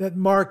that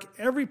mark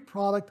every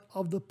product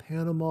of the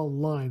Panama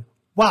line.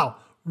 Wow,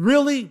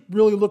 really,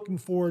 really looking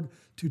forward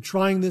to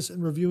trying this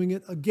and reviewing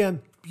it.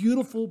 Again,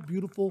 beautiful,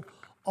 beautiful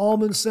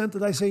almond scent.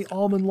 Did I say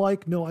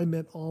almond-like? No, I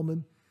meant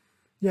almond.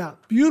 Yeah,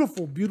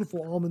 beautiful,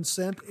 beautiful almond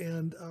scent,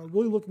 and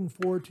really looking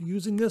forward to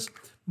using this.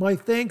 My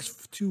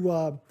thanks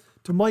to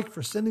Mike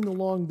for sending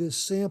along this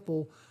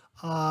sample.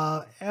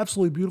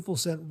 Absolutely beautiful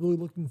scent. Really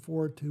looking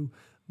forward to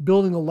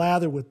building a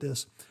lather with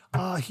this.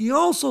 He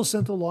also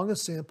sent along a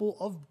sample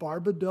of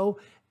Barbado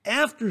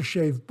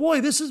aftershave.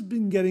 Boy, this has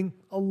been getting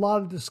a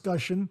lot of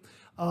discussion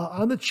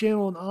on the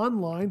channel and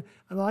online,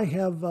 and I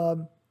have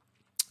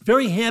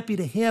very happy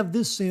to have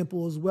this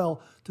sample as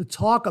well to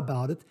talk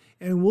about it,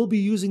 and we'll be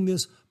using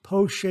this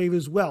post-shave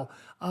as well.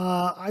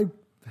 I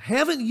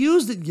haven't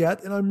used it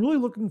yet, and I'm really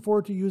looking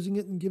forward to using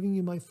it and giving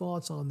you my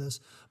thoughts on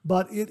this.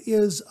 But it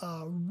is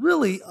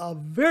really a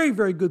very,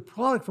 very good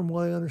product from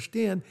what I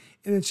understand,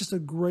 and it's just a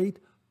great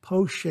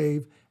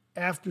post-shave,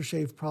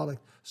 aftershave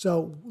product.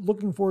 So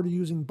looking forward to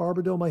using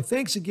Barbado. My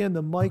thanks again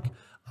to Mike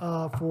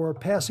for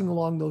passing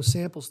along those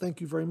samples.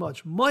 Thank you very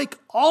much. Mike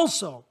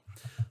also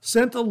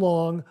sent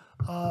along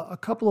a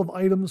couple of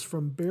items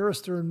from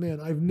Barrister &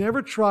 Mann. I've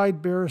never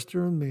tried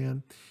Barrister &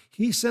 Mann.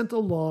 He sent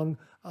along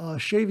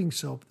shaving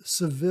soap,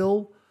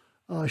 Seville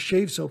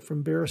shave soap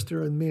from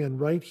Barrister & Mann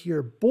right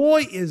here.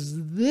 Boy,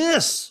 is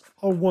this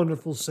a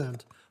wonderful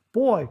scent.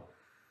 Boy,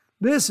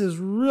 this is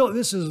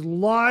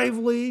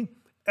lively,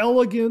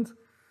 elegant,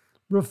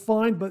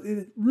 refined, but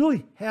it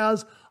really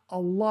has a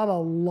lot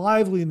of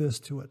liveliness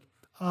to it.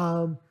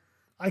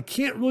 I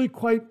can't really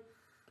quite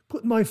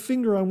put my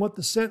finger on what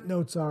the scent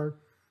notes are,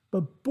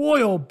 but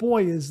boy, oh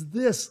boy, is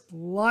this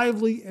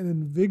lively and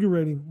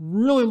invigorating.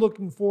 Really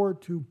looking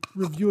forward to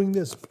reviewing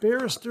this.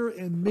 Barrister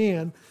 &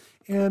 Mann,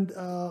 and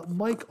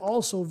Mike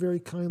also very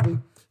kindly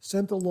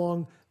sent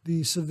along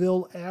the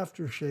Seville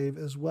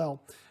aftershave as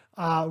well.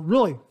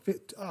 Really,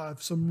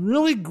 some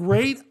really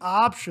great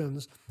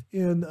options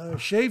in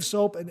shave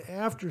soap and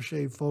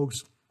aftershave,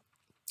 folks.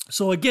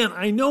 So again,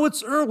 I know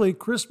it's early.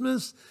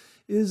 Christmas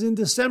is in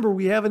December.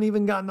 We haven't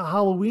even gotten to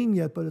Halloween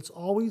yet, but it's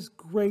always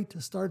great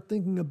to start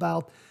thinking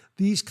about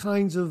these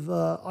kinds of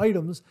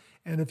items.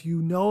 And if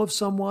you know of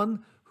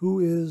someone who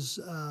is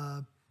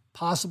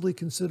possibly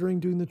considering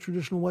doing the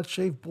traditional wet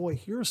shave, boy,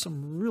 here are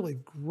some really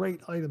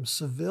great items.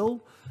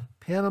 Seville,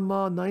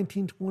 Panama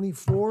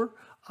 1924,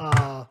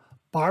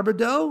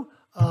 Barbado,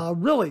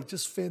 really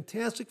just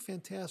fantastic,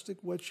 fantastic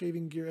wet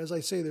shaving gear. As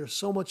I say, there's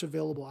so much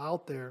available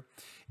out there.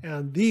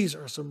 And these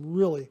are some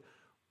really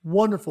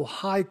wonderful,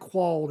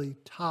 high-quality,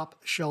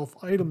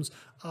 top-shelf items.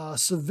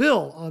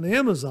 Seville on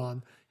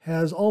Amazon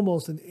has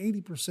almost an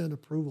 80%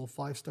 approval,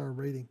 5-star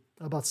rating,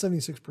 about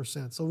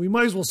 76%. So we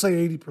might as well say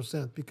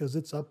 80% because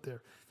it's up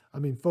there. I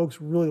mean, folks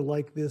really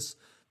like this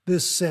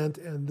scent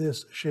and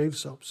this shave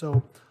soap.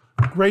 So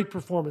great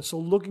performance. So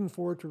looking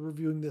forward to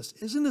reviewing this.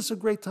 Isn't this a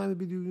great time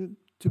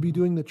to be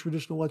doing the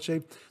traditional wet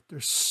shave?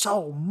 There's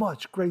so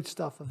much great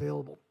stuff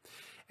available.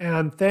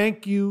 And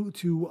thank you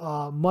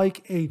to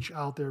Mike H.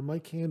 out there,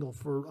 Mike Handel,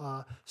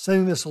 for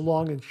sending this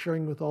along and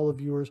sharing with all the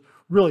viewers.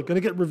 Really going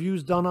to get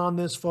reviews done on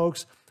this,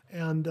 folks,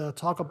 and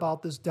talk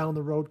about this down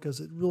the road because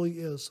it really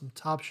is some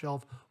top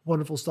shelf,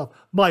 wonderful stuff.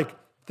 Mike,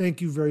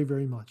 thank you very,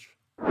 very much.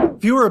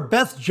 Viewer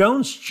Beth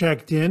Jones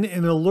checked in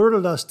and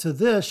alerted us to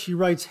this. She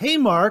writes, "Hey,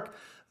 Mark,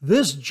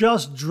 this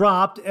just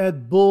dropped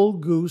at Bull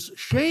Goose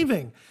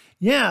Shaving."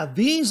 Yeah,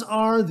 these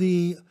are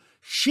the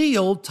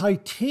Shield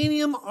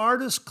Titanium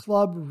Artist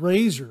Club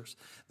razors.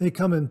 They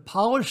come in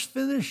polished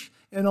finish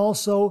and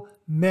also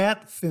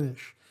matte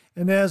finish.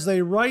 And as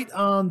they write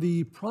on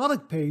the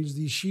product page,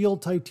 the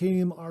Shield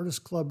Titanium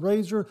Artist Club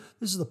razor,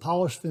 this is the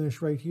polished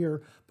finish right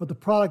here, but the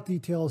product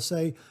details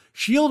say,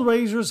 Shield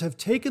razors have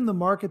taken the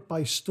market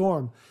by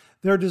storm.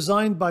 They're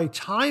designed by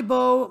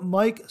Taibo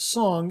Mike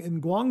Song in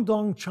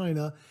Guangdong,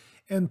 China,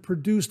 and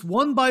produced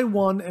one by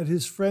one at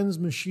his friend's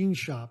machine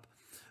shop.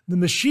 The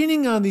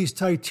machining on these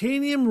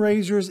titanium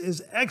razors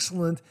is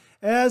excellent,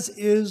 as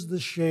is the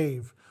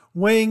shave.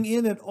 Weighing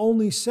in at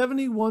only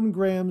 71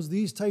 grams,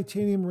 these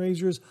titanium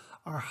razors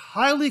are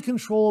highly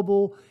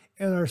controllable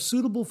and are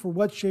suitable for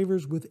wet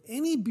shavers with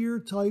any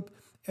beard type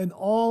and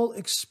all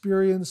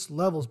experience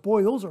levels.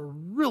 Boy, those are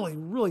really,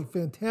 really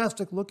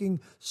fantastic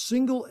looking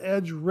single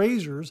edge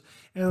razors.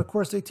 And of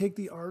course, they take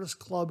the Artist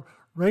Club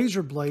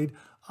razor blade.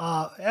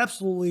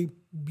 Absolutely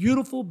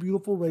beautiful,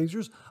 beautiful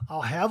razors.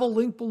 I'll have a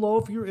link below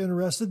if you're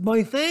interested.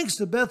 My thanks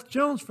to Beth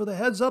Jones for the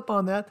heads up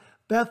on that.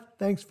 Beth,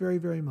 thanks very,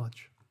 very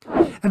much.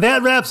 And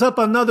that wraps up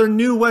another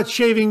new Wet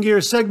Shaving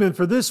Gear segment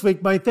for this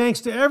week. My thanks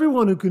to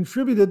everyone who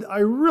contributed. I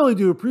really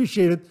do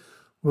appreciate it.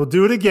 We'll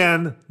do it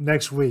again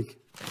next week.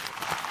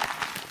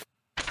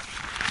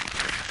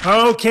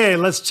 Okay,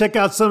 let's check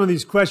out some of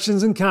these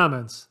questions and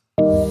comments.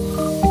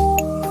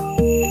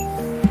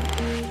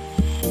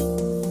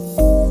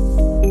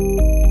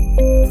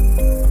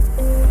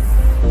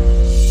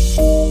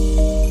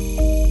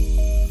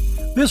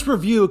 This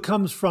review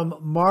comes from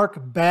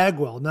Mark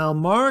Bagwell. Now,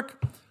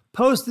 Mark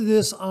posted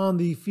this on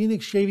the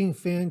Phoenix Shaving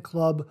Fan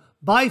Club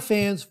by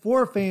fans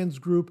for fans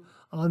group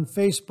on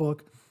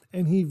Facebook,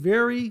 and he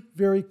very,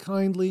 very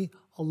kindly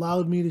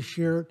allowed me to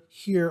share it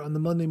here on the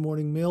Monday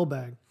Morning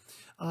Mailbag.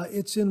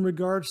 It's in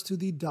regards to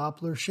the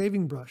Doppler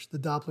shaving brush. The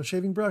Doppler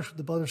shaving brush with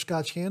the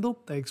butterscotch handle.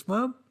 Thanks,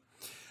 Mom.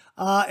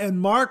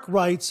 And Mark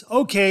writes,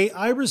 okay,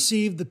 I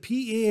received the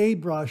PAA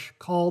brush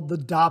called the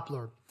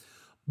Doppler.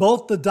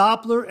 Both the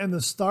Doppler and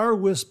the Star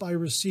Wisp I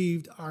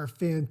received are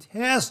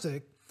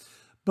fantastic,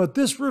 but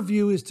this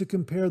review is to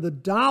compare the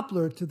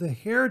Doppler to the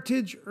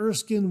Heritage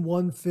Erskine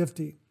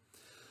 150.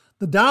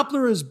 The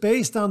Doppler is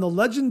based on the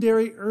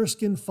legendary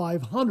Erskine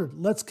 500.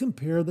 Let's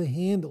compare the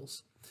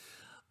handles.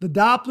 The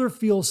Doppler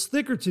feels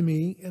thicker to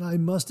me, and I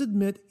must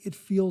admit it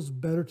feels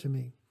better to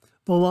me.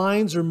 The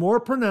lines are more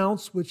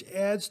pronounced, which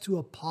adds to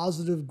a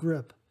positive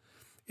grip.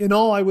 In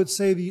all, I would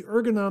say the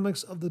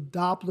ergonomics of the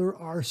Doppler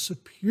are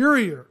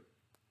superior.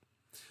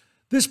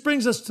 This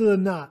brings us to the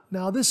knot.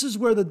 Now, this is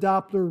where the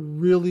Doppler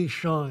really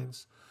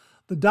shines.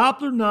 The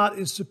Doppler knot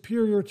is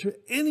superior to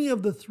any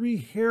of the 3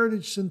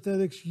 Heritage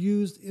synthetics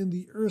used in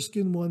the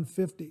Erskine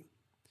 150.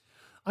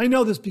 I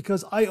know this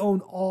because I own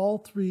all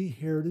 3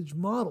 Heritage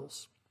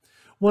models.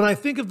 When I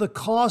think of the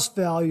cost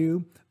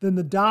value, then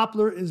the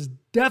Doppler is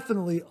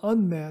definitely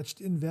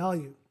unmatched in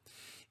value.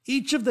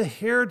 Each of the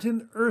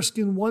Heritage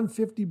Erskine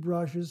 150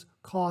 brushes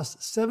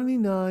costs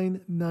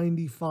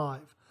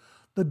 $79.95.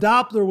 The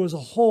Doppler was a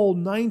whole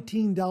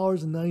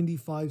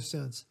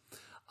 $19.95.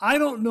 I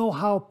don't know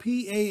how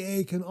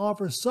PAA can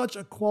offer such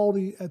a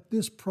quality at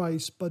this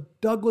price, but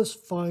Douglas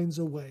finds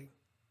a way.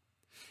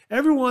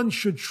 Everyone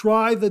should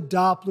try the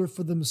Doppler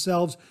for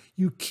themselves.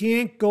 You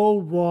can't go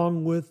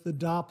wrong with the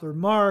Doppler.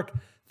 Mark,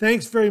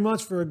 thanks very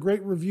much for a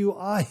great review.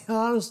 I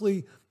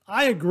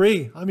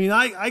agree. I mean,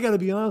 I got to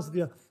be honest with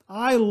you.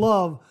 I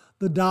love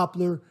the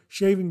Doppler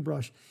shaving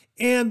brush.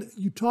 And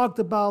you talked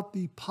about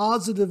the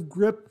positive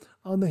grip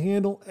on the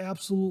handle.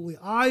 Absolutely.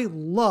 I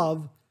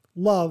love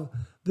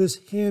this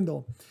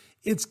handle.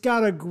 It's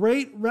got a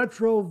great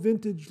retro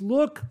vintage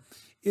look.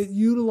 It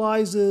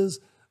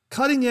utilizes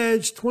cutting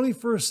edge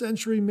 21st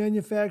century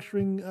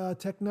manufacturing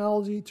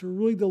technology to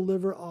really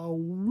deliver a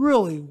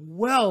really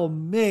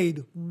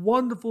well-made,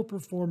 wonderful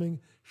performing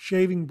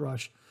shaving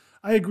brush.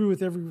 I agree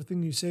with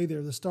everything you say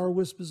there. The Star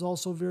Wisp is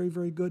also very,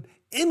 very good.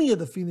 Any of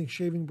the Phoenix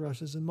shaving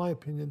brushes, in my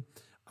opinion,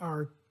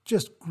 are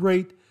just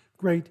great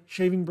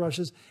shaving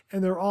brushes,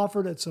 and they're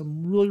offered at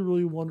some really,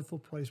 really wonderful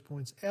price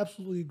points.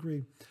 Absolutely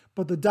agree.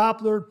 But the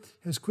Doppler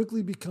has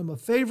quickly become a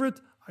favorite.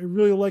 I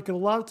really like it a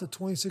lot. It's a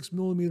 26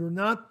 millimeter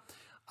knot.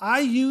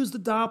 I use the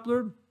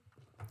Doppler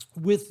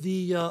with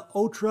the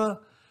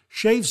Ultra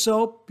shave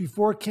soap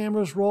before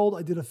cameras rolled.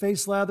 I did a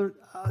face lather.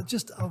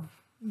 Just a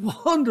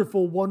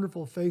wonderful,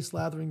 wonderful face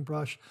lathering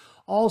brush.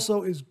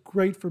 Also is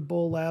great for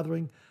bowl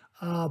lathering.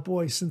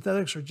 Boy,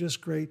 synthetics are just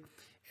great.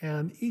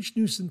 And each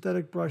new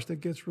synthetic brush that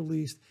gets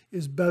released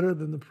is better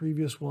than the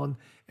previous one.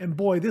 And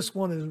boy, this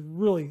one is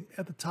really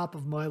at the top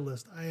of my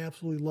list. I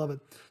absolutely love it.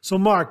 So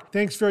Mark,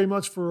 thanks very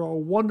much for a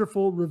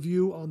wonderful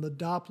review on the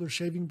Doppler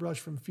shaving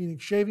brush from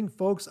Phoenix Shaving.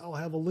 Folks, I'll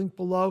have a link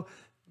below.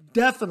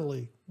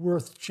 Definitely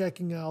worth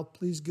checking out.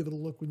 Please give it a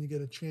look when you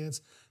get a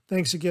chance.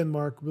 Thanks again,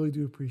 Mark. Really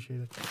do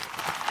appreciate it.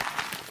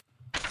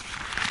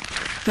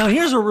 Now,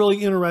 here's a really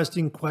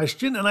interesting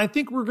question, and I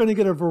think we're going to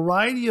get a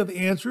variety of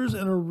answers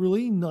and a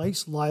really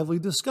nice, lively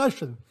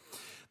discussion.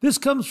 This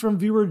comes from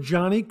viewer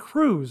Johnny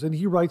Cruz, and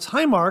he writes,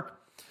 "Hi, Mark.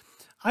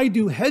 I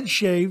do head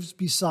shaves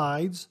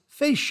besides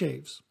face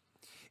shaves.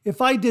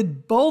 If I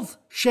did both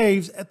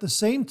shaves at the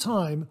same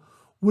time,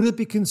 would it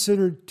be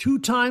considered 2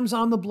 times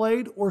on the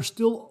blade or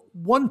still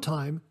 1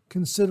 time,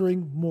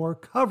 considering more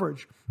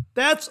coverage?"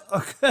 That's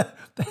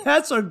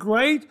a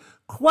great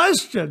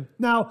question.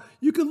 Now,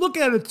 you can look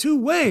at it 2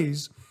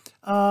 ways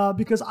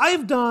because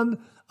I've done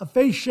a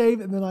face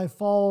shave and then I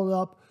followed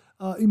up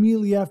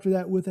immediately after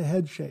that with a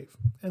head shave.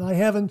 And I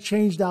haven't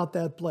changed out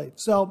that blade.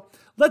 So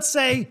let's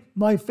say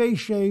my face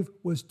shave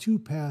was 2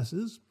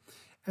 passes.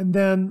 And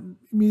then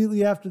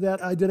immediately after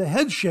that, I did a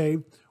head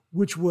shave,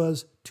 which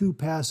was 2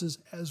 passes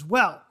as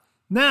well.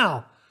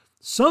 Now,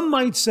 some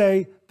might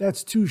say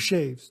that's 2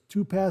 shaves,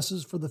 2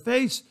 passes for the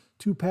face,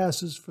 2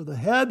 passes for the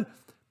head.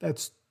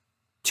 That's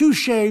 2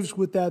 shaves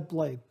with that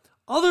blade.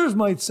 Others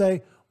might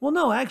say, well,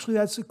 no, actually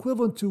that's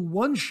equivalent to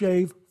 1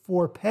 shave,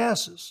 4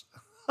 passes.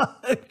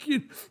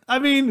 I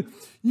mean,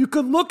 you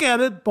could look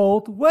at it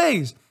both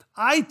ways.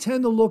 I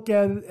tend to look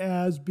at it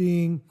as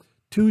being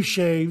 2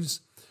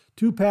 shaves,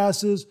 2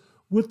 passes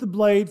with the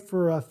blade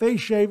for a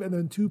face shave, and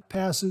then 2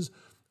 passes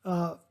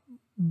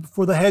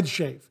for the head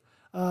shave.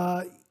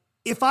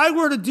 If I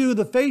were to do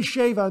the face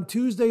shave on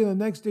Tuesday and the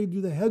next day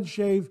do the head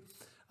shave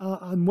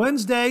on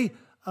Wednesday,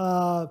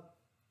 that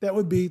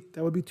would be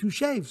 2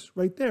 shaves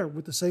right there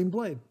with the same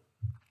blade.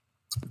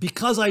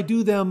 Because I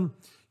do them,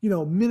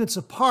 minutes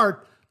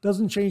apart,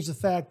 doesn't change the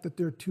fact that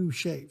they're 2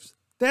 shaves.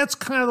 That's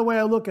kind of the way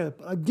I look at it.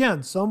 But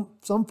again, some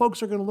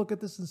folks are going to look at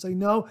this and say,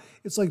 no,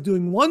 it's like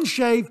doing 1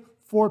 shave,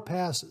 4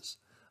 passes.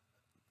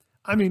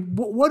 I mean,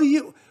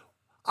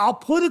 I'll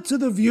put it to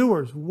the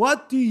viewers.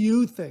 What do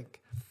you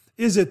think?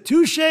 Is it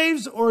 2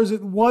 shaves or is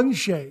it 1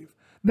 shave?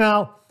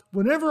 Now,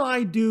 whenever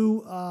I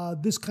do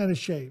this kind of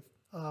shave,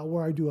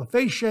 where I do a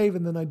face shave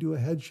and then I do a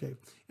head shave,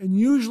 and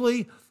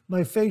usually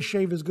my face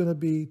shave is going to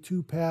be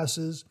 2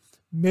 passes,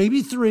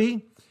 maybe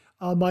 3.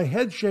 My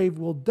head shave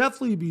will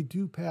definitely be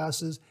 2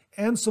 passes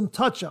and some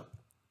touch-up.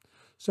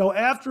 So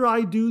after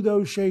I do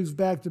those shaves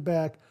back to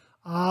back,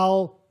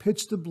 I'll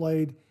pitch the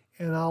blade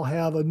and I'll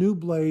have a new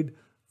blade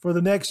for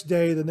the next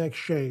day, the next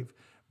shave.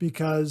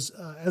 Because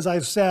as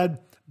I've said,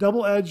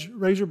 double-edged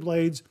razor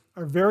blades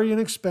are very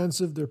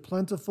inexpensive. They're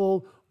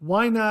plentiful.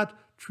 Why not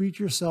treat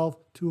yourself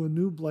to a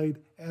new blade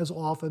as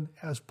often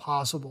as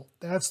possible?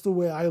 That's the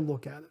way I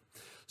look at it.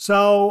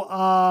 So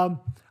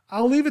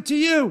I'll leave it to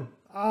you.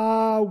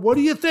 What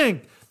do you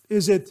think?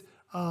 Is it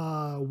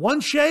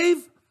 1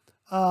 shave,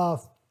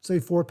 say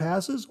 4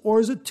 passes, or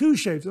is it 2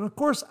 shaves? And of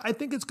course, I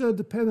think it's going to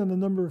depend on the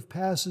number of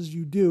passes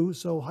you do.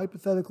 So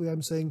hypothetically,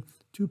 I'm saying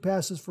 2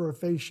 passes for a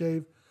face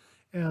shave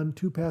and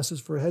 2 passes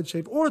for a head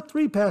shave, or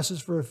 3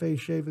 passes for a face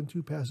shave and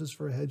 2 passes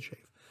for a head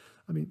shave.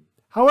 I mean,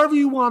 however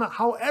you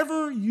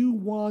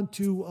want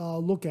to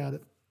look at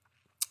it.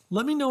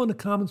 Let me know in the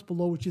comments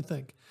below what you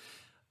think.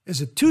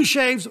 Is it 2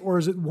 shaves or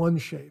is it 1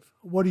 shave?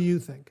 What do you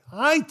think?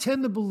 I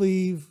tend to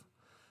believe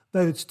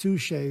that it's 2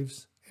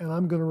 shaves, and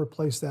I'm going to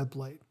replace that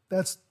blade.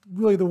 That's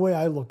really the way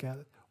I look at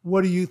it.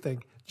 What do you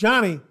think?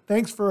 Johnny,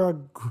 thanks for a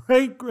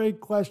great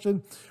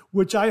question,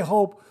 which I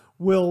hope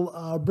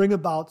will bring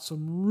about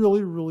some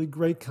really, really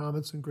great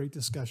comments and great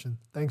discussion.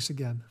 Thanks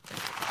again.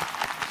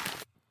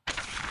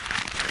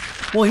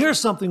 Well, here's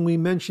something we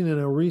mentioned in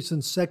a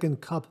recent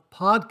Second Cup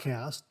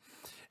podcast,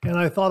 and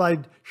I thought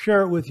I'd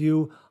share it with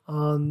you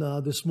on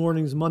this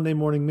morning's Monday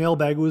morning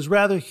mailbag. It was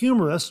rather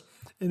humorous,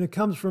 and it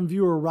comes from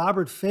viewer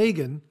Robert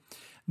Fagan.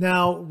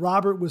 Now,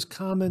 Robert was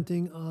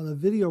commenting on a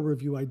video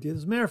review I did.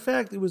 As a matter of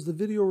fact, it was the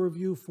video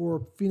review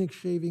for Phoenix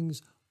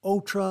Shaving's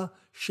Ultra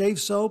Shave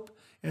Soap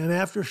and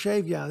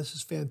Aftershave. Yeah, this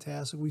is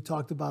fantastic. We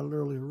talked about it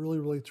earlier. Really,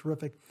 really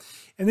terrific.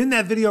 And in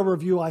that video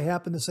review, I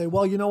happened to say,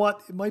 well, you know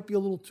what? It might be a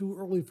little too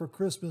early for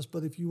Christmas,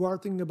 but if you are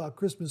thinking about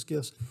Christmas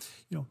gifts,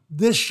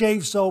 this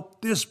shave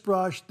soap, this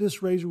brush,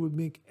 this razor would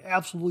make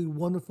absolutely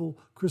wonderful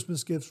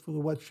Christmas gifts for the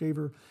wet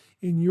shaver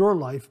in your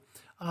life.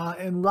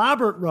 And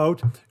Robert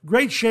wrote,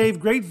 great shave,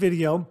 great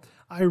video.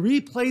 I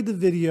replayed the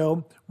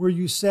video where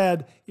you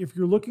said, if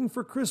you're looking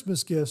for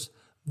Christmas gifts,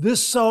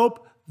 this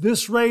soap,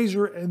 this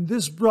razor, and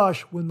this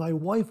brush when my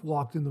wife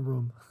walked in the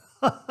room.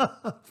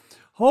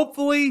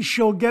 Hopefully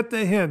she'll get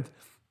the hint.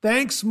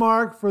 Thanks,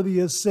 Mark, for the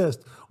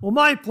assist. Well,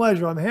 my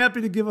pleasure. I'm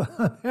happy to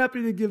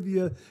give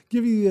you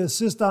the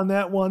assist on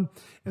that one.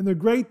 And the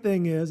great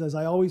thing is, as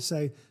I always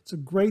say, it's a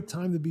great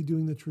time to be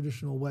doing the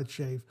traditional wet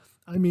shave.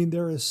 I mean,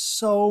 there is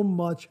so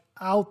much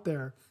out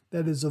there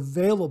that is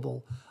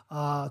available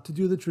to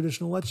do the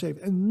traditional wet shave,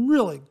 and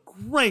really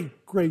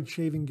great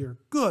shaving gear,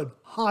 good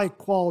high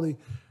quality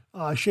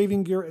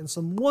shaving gear, and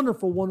some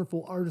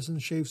wonderful artisan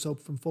shave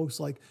soap from folks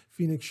like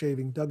Phoenix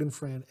Shaving, Doug and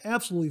Fran.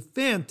 Absolutely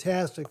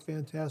fantastic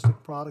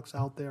products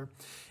out there.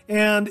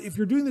 And if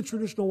you're doing the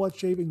traditional wet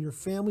shave and your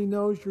family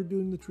knows you're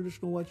doing the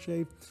traditional wet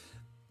shave,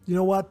 you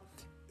know what?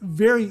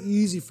 Very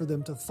easy for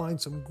them to find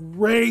some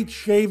great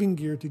shaving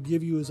gear to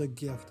give you as a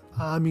gift.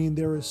 I mean,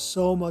 there is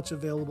so much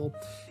available,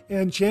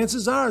 and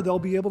chances are they'll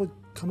be able to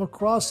come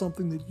across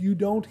something that you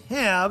don't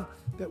have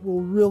that will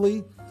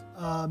really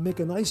make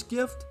a nice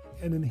gift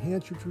and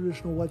enhance your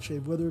traditional wet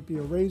shave, whether it be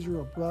a razor,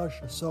 a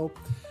brush, a soap,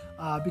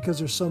 because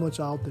there's so much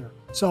out there.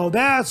 So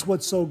that's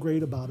what's so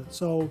great about it.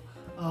 So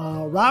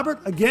Robert,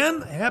 again,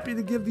 happy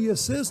to give the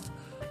assist.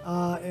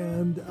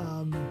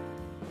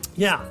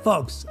 Yeah,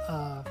 folks,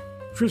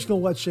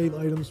 traditional wet shave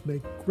items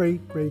make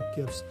great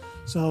gifts.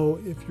 So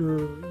if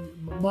you're,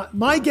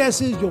 my guess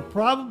is you'll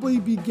probably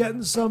be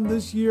getting some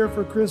this year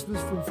for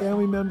Christmas from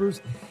family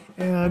members.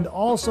 And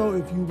also,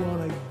 if you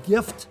want to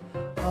gift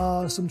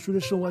some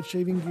traditional wet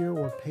shaving gear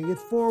or pay it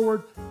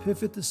forward,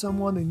 pivot to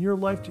someone in your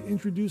life to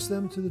introduce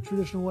them to the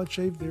traditional wet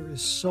shave, there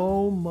is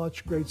so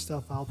much great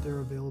stuff out there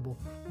available.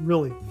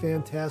 Really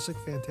fantastic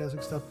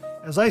stuff.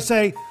 As I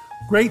say,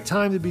 Great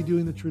time to be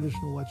doing the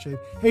traditional wet shave.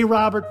 Hey,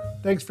 Robert,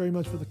 thanks very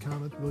much for the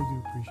comment. Really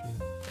do appreciate it.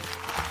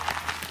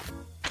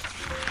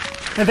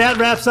 And that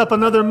wraps up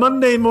another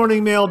Monday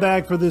morning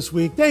mailbag for this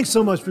week. Thanks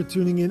so much for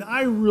tuning in.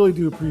 I really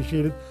do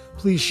appreciate it.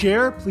 Please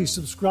share, please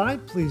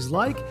subscribe, please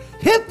like.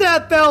 Hit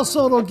that bell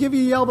so it'll give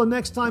you a yell the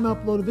next time I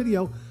upload a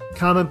video.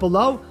 Comment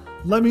below.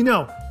 Let me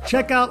know.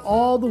 Check out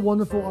all the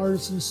wonderful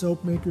artisan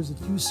soap makers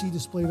that you see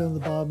displayed on the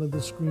bottom of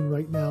the screen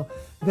right now.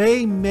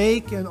 They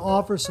make and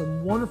offer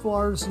some wonderful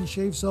artisan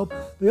shave soap.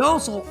 They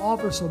also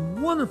offer some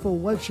wonderful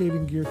wet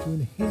shaving gear to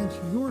enhance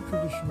your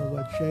traditional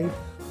wet shave.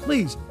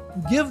 Please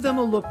give them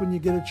a look when you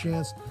get a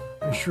chance.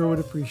 I sure would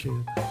appreciate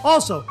it.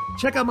 Also,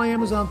 check out my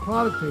Amazon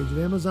product page at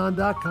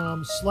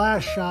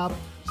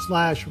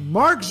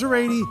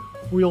amazon.com/shop/MarkZerati,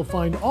 where you'll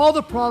find all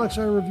the products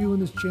I review in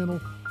this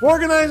channel,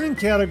 organized and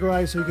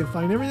categorized so you can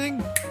find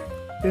everything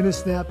in a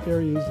snap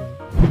very easily.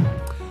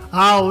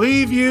 I'll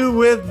leave you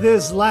with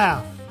this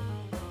laugh.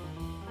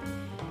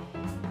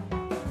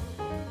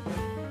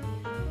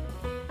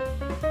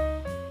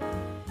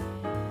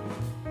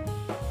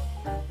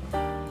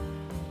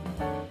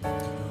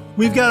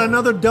 We've got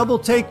another double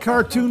take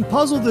cartoon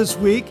puzzle this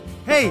week.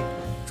 Hey,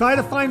 try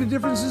to find the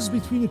differences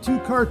between the two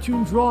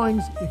cartoon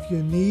drawings. If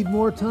you need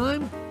more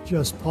time,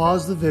 just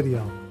pause the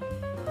video.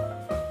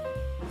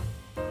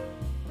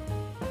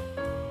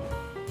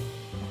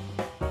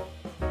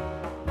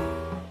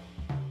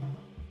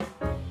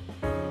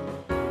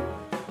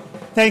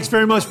 Thanks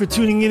very much for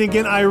tuning in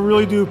again. I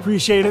really do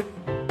appreciate it.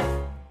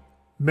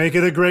 Make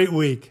it a great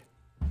week.